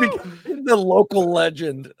 you became the local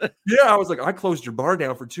legend. Yeah, I was like, I closed your bar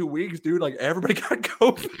down for 2 weeks, dude. Like everybody got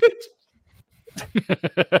COVID.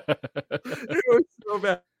 It was so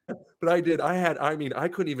bad. But I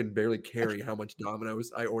couldn't even barely carry how much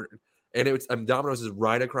Domino's I ordered. And it was Domino's is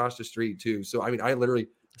right across the street too. So I literally,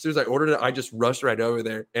 as soon as I ordered it, I just rushed right over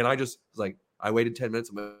there. And I just was like, I waited 10 minutes.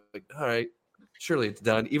 I'm like, all right, surely it's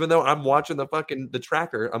done. Even though I'm watching the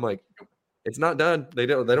tracker, I'm like, it's not done. They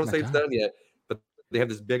don't say it's done yet. But they have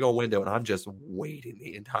this big old window, and I'm just waiting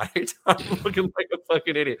the entire time, looking like a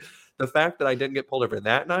fucking idiot. The fact that I didn't get pulled over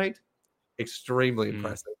that night, extremely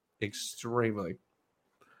impressive. Extremely.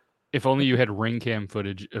 If only you had ring cam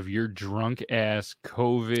footage of your drunk ass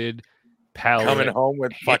COVID pallet coming home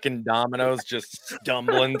with fucking Domino's, just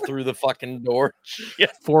stumbling through the fucking door.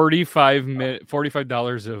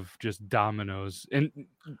 $45 of just Domino's, and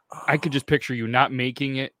I could just picture you not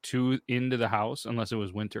making it into the house unless it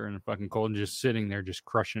was winter and fucking cold, and just sitting there just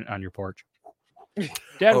crushing it on your porch.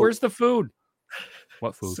 Dad, where's the food?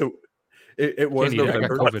 What food? So it was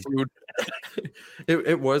November. What food?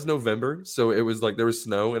 It was November, so it was like there was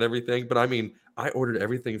snow and everything. But I ordered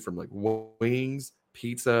everything from like wings,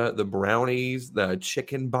 pizza, the brownies, the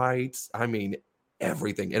chicken bites.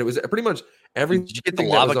 Everything, and it was pretty much everything. Did you get the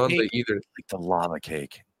lava that was cake? on either like the lava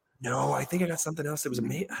cake. No, I think I got something else. It was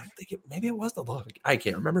maybe it was the lava. I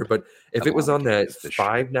can't remember, but if it was on that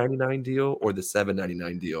 $5.99 deal or the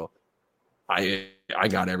 $7.99 deal, I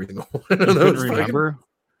got everything. You couldn't remember.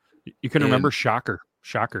 You couldn't remember. Shocker.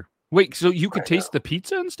 Wait, so you could taste the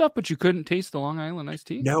pizza and stuff, but you couldn't taste the Long Island iced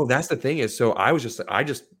tea? No, that's the thing is, so I just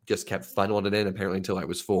kept funneling it in apparently until I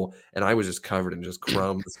was full, and I was just covered in just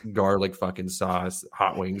crumbs, garlic fucking sauce,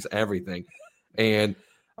 hot wings, everything. And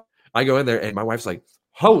I go in there, and my wife's like,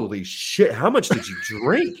 "Holy shit, how much did you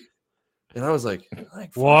drink?" And I was like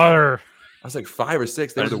water. I was like 5 or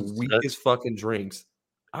 6. They were the weakest fucking drinks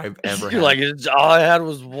I've ever had. You're like, all I had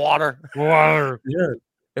was water. Water. Yeah.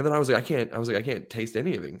 And then I was like, I can't taste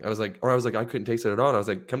anything. I was like, I couldn't taste it at all. And I was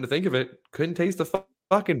like, come to think of it, couldn't taste the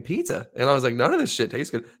fucking pizza. And I was like, none of this shit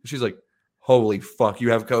tastes good. And she's like, holy fuck, you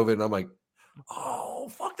have COVID. And I'm like, oh,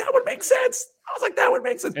 fuck, that would make sense. I was like, that would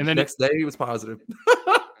make sense. And then next day he was positive.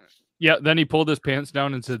 Yeah. Then he pulled his pants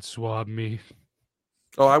down and said, swab me.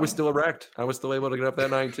 Oh, I was still erect. I was still able to get up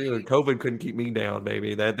that night too. And COVID couldn't keep me down,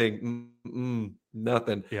 baby. That thing,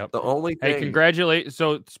 nothing. Yep. The only thing. Hey, congratulations.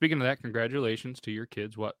 So speaking of that, congratulations to your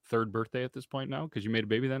kids. What, 3rd birthday at this point now? Because you made a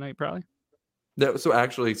baby that night, probably. No, so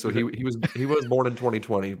actually, he was born in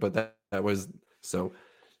 2020, but that was so.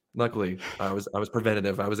 Luckily, I was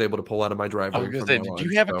preventative. I was able to pull out of my driveway. I was gonna say, did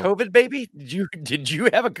you have a COVID baby? Did you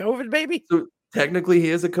have a COVID baby? So technically, he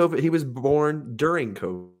is a COVID. He was born during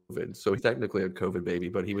COVID, so he's technically a COVID baby,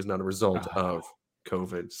 but he was not a result of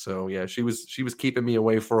COVID. So yeah, she was keeping me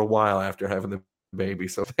away for a while after having the baby.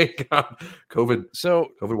 So thank God, COVID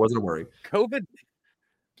wasn't a worry. COVID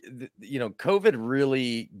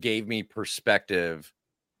really gave me perspective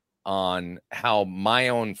on how my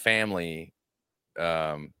own family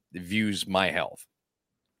views my health.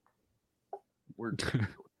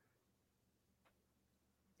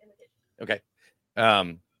 Okay.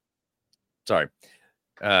 Sorry.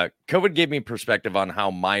 COVID gave me perspective on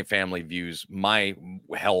how my family views my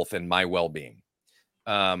health and my well-being.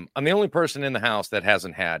 I'm the only person in the house that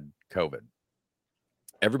hasn't had COVID.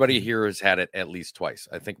 Everybody here has had it at least twice.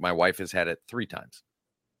 I think my wife has had it 3 times.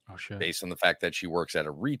 Oh, shit. Based on the fact that she works at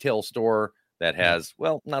a retail store that has,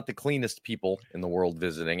 well, not the cleanest people in the world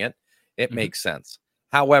visiting it. It makes sense.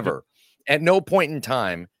 However, at no point in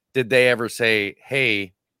time did they ever say,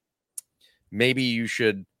 hey, maybe you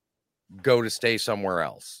should go to stay somewhere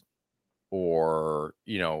else, or,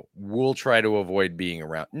 we'll try to avoid being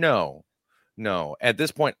around. No. At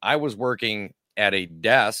this point, I was working at a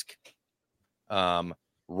desk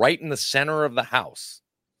right in the center of the house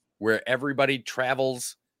where everybody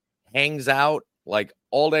travels, hangs out like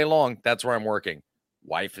all day long. That's where I'm working.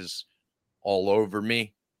 Wife is all over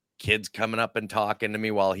me. Kids coming up and talking to me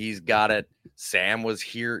while he's got it. Sam was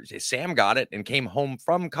here. Sam got it and came home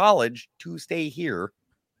from college to stay here.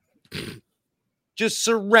 Just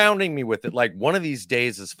surrounding me with it. Like, one of these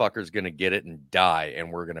days, this fucker's going to get it and die, and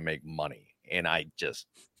we're going to make money. And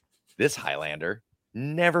this Highlander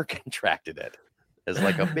never contracted it. It's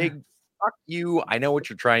like a big fuck you. I know what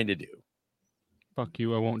you're trying to do. Fuck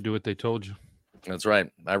you. I won't do what they told you. That's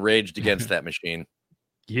right. I raged against that machine.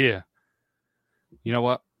 Yeah. You know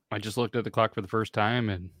what? I just looked at the clock for the first time,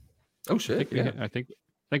 and oh shit! I think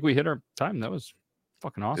we hit our time. That was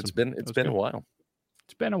Fucking awesome. It's been a while.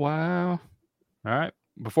 It's been a while. All right.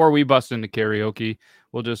 Before we bust into karaoke,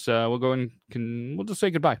 we'll just we'll go and we'll just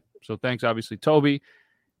say goodbye. So thanks, obviously, Toby.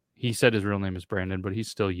 He said his real name is Brandon, but he's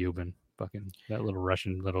still Euban. Fucking that little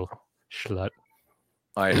Russian little slut.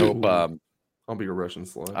 I hope I'll be a Russian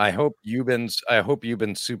slut. I hope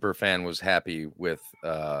Euban's super fan was happy with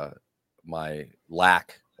my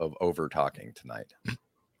lack of over talking tonight.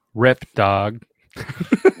 Rip dog.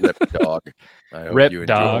 Rip dog. I hope Rip you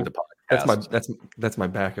dog. enjoyed the podcast. That's my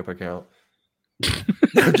backup account.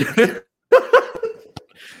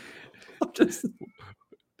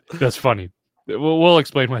 That's funny. We'll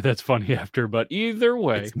explain why that's funny after, but either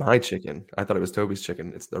way, it's my chicken. I thought it was Toby's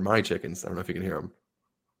chicken. They're my chickens. I don't know if you can hear them.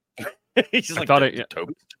 He's like, Toby's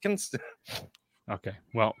chickens. Okay,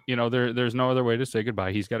 well, there's no other way to say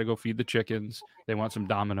goodbye. He's got to go feed the chickens. They want some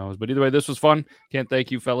Dominoes. But either way, this was fun. Can't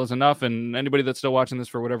thank you fellas enough. And anybody that's still watching this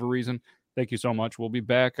for whatever reason, thank you so much. We'll be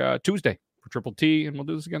back Tuesday for Triple T, and we'll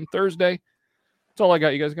do this again Thursday. That's all I got.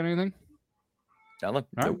 You guys got anything? Alan?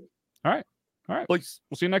 All right. Please.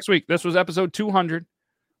 We'll see you next week. This was episode 200.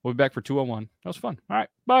 We'll be back for 201. That was fun. All right.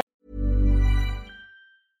 Bye.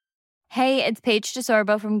 Hey, it's Paige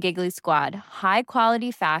DeSorbo from Giggly Squad. High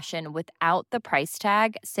quality fashion without the price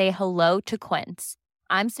tag. Say hello to Quince.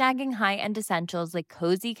 I'm snagging high-end essentials like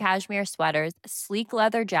cozy cashmere sweaters, sleek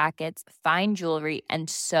leather jackets, fine jewelry, and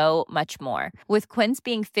so much more. With Quince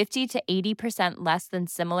being 50 to 80% less than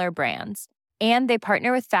similar brands. And they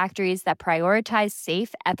partner with factories that prioritize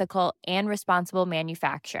safe, ethical, and responsible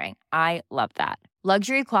manufacturing. I love that.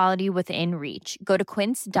 Luxury quality within reach. Go to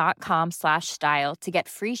quince.com/style to get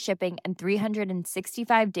free shipping and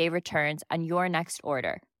 365-day returns on your next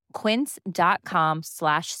order.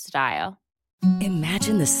 Quince.com/style.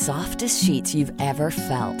 Imagine the softest sheets you've ever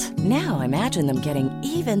felt. Now imagine them getting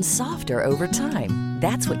even softer over time.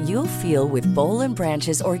 That's what you'll feel with Boll &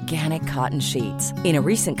 Branch's organic cotton sheets. In a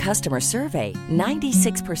recent customer survey,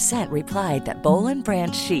 96% replied that Boll &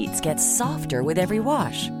 Branch sheets get softer with every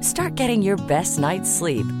wash. Start getting your best night's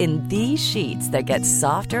sleep in these sheets that get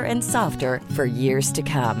softer and softer for years to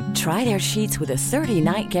come. Try their sheets with a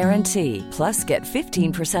 30-night guarantee. Plus, get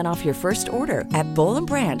 15% off your first order at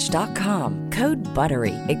bollandbranch.com. Code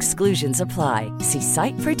BUTTERY. Exclusions apply. See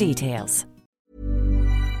site for details.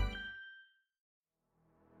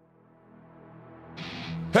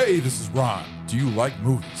 Hey, this is Ron. Do you like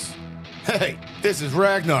movies? Hey, this is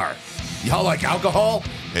Ragnar. Y'all like alcohol?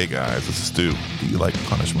 Hey guys, this is Stu. Do you like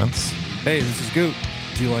punishments? Hey, this is Goot.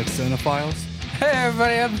 Do you like cinephiles? Hey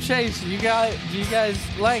everybody, I'm Chase. Do you guys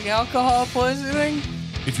like alcohol poisoning?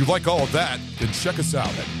 If you like all of that, then check us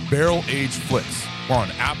out at Barrel Age Flicks. We're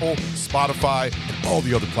on Apple, Spotify, and all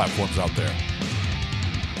the other platforms out there.